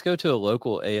Let's go to a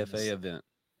local AFA event.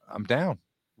 I'm down.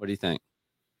 What do you think?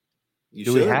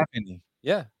 Do we have any?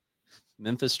 Yeah.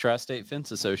 Memphis Tri-State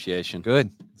Fence Association. Good.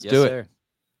 Let's Yes, do sir. it.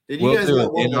 Did you guys do got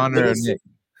it one in of the honor of biggest, Nick.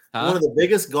 one of the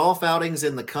biggest golf outings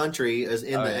in the country is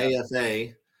in Oh, the yeah.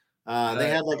 AFA. They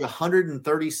had like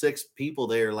 136 people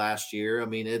there last year. I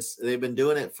mean, they've been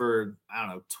doing it for, I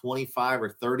don't know, 25 or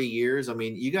 30 years. I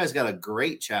mean, you guys got a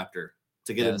great chapter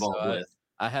to get involved with.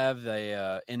 I have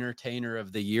a Entertainer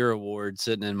of the Year award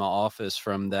sitting in my office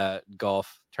from that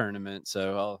golf tournament.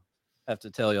 So I'll have to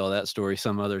tell you all that story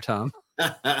some other time.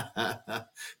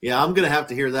 Yeah, I'm going to have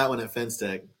to hear that one at Fence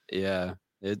Tech. Yeah,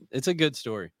 it's a good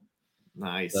story.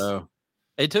 Nice. So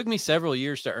it took me several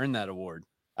years to earn that award.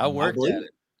 I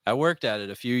worked at it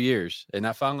a few years and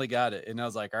I finally got it. And I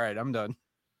was like, all right, I'm done.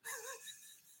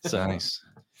 So Nice.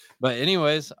 But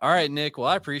anyways, all right, Nick. Well,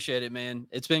 I appreciate it, man.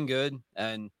 It's been good.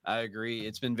 And I agree.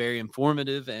 It's been very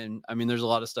informative. And I mean, there's a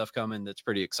lot of stuff coming that's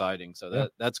pretty exciting. So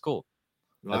that's cool.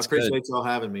 Well, I appreciate y'all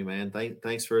having me, man.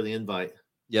 Thanks for the invite.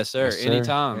 Yes, sir. Yes, sir.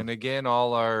 Anytime. And again,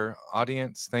 all our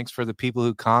audience, thanks for the people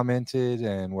who commented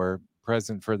and were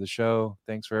present for the show.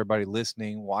 Thanks for everybody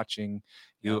listening, watching.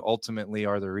 You ultimately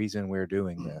are the reason we're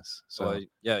doing this. So well,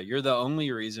 yeah, you're the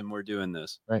only reason we're doing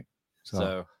this. Right.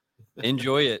 So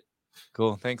enjoy it.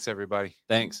 Cool. Thanks, everybody.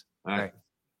 Thanks. All right.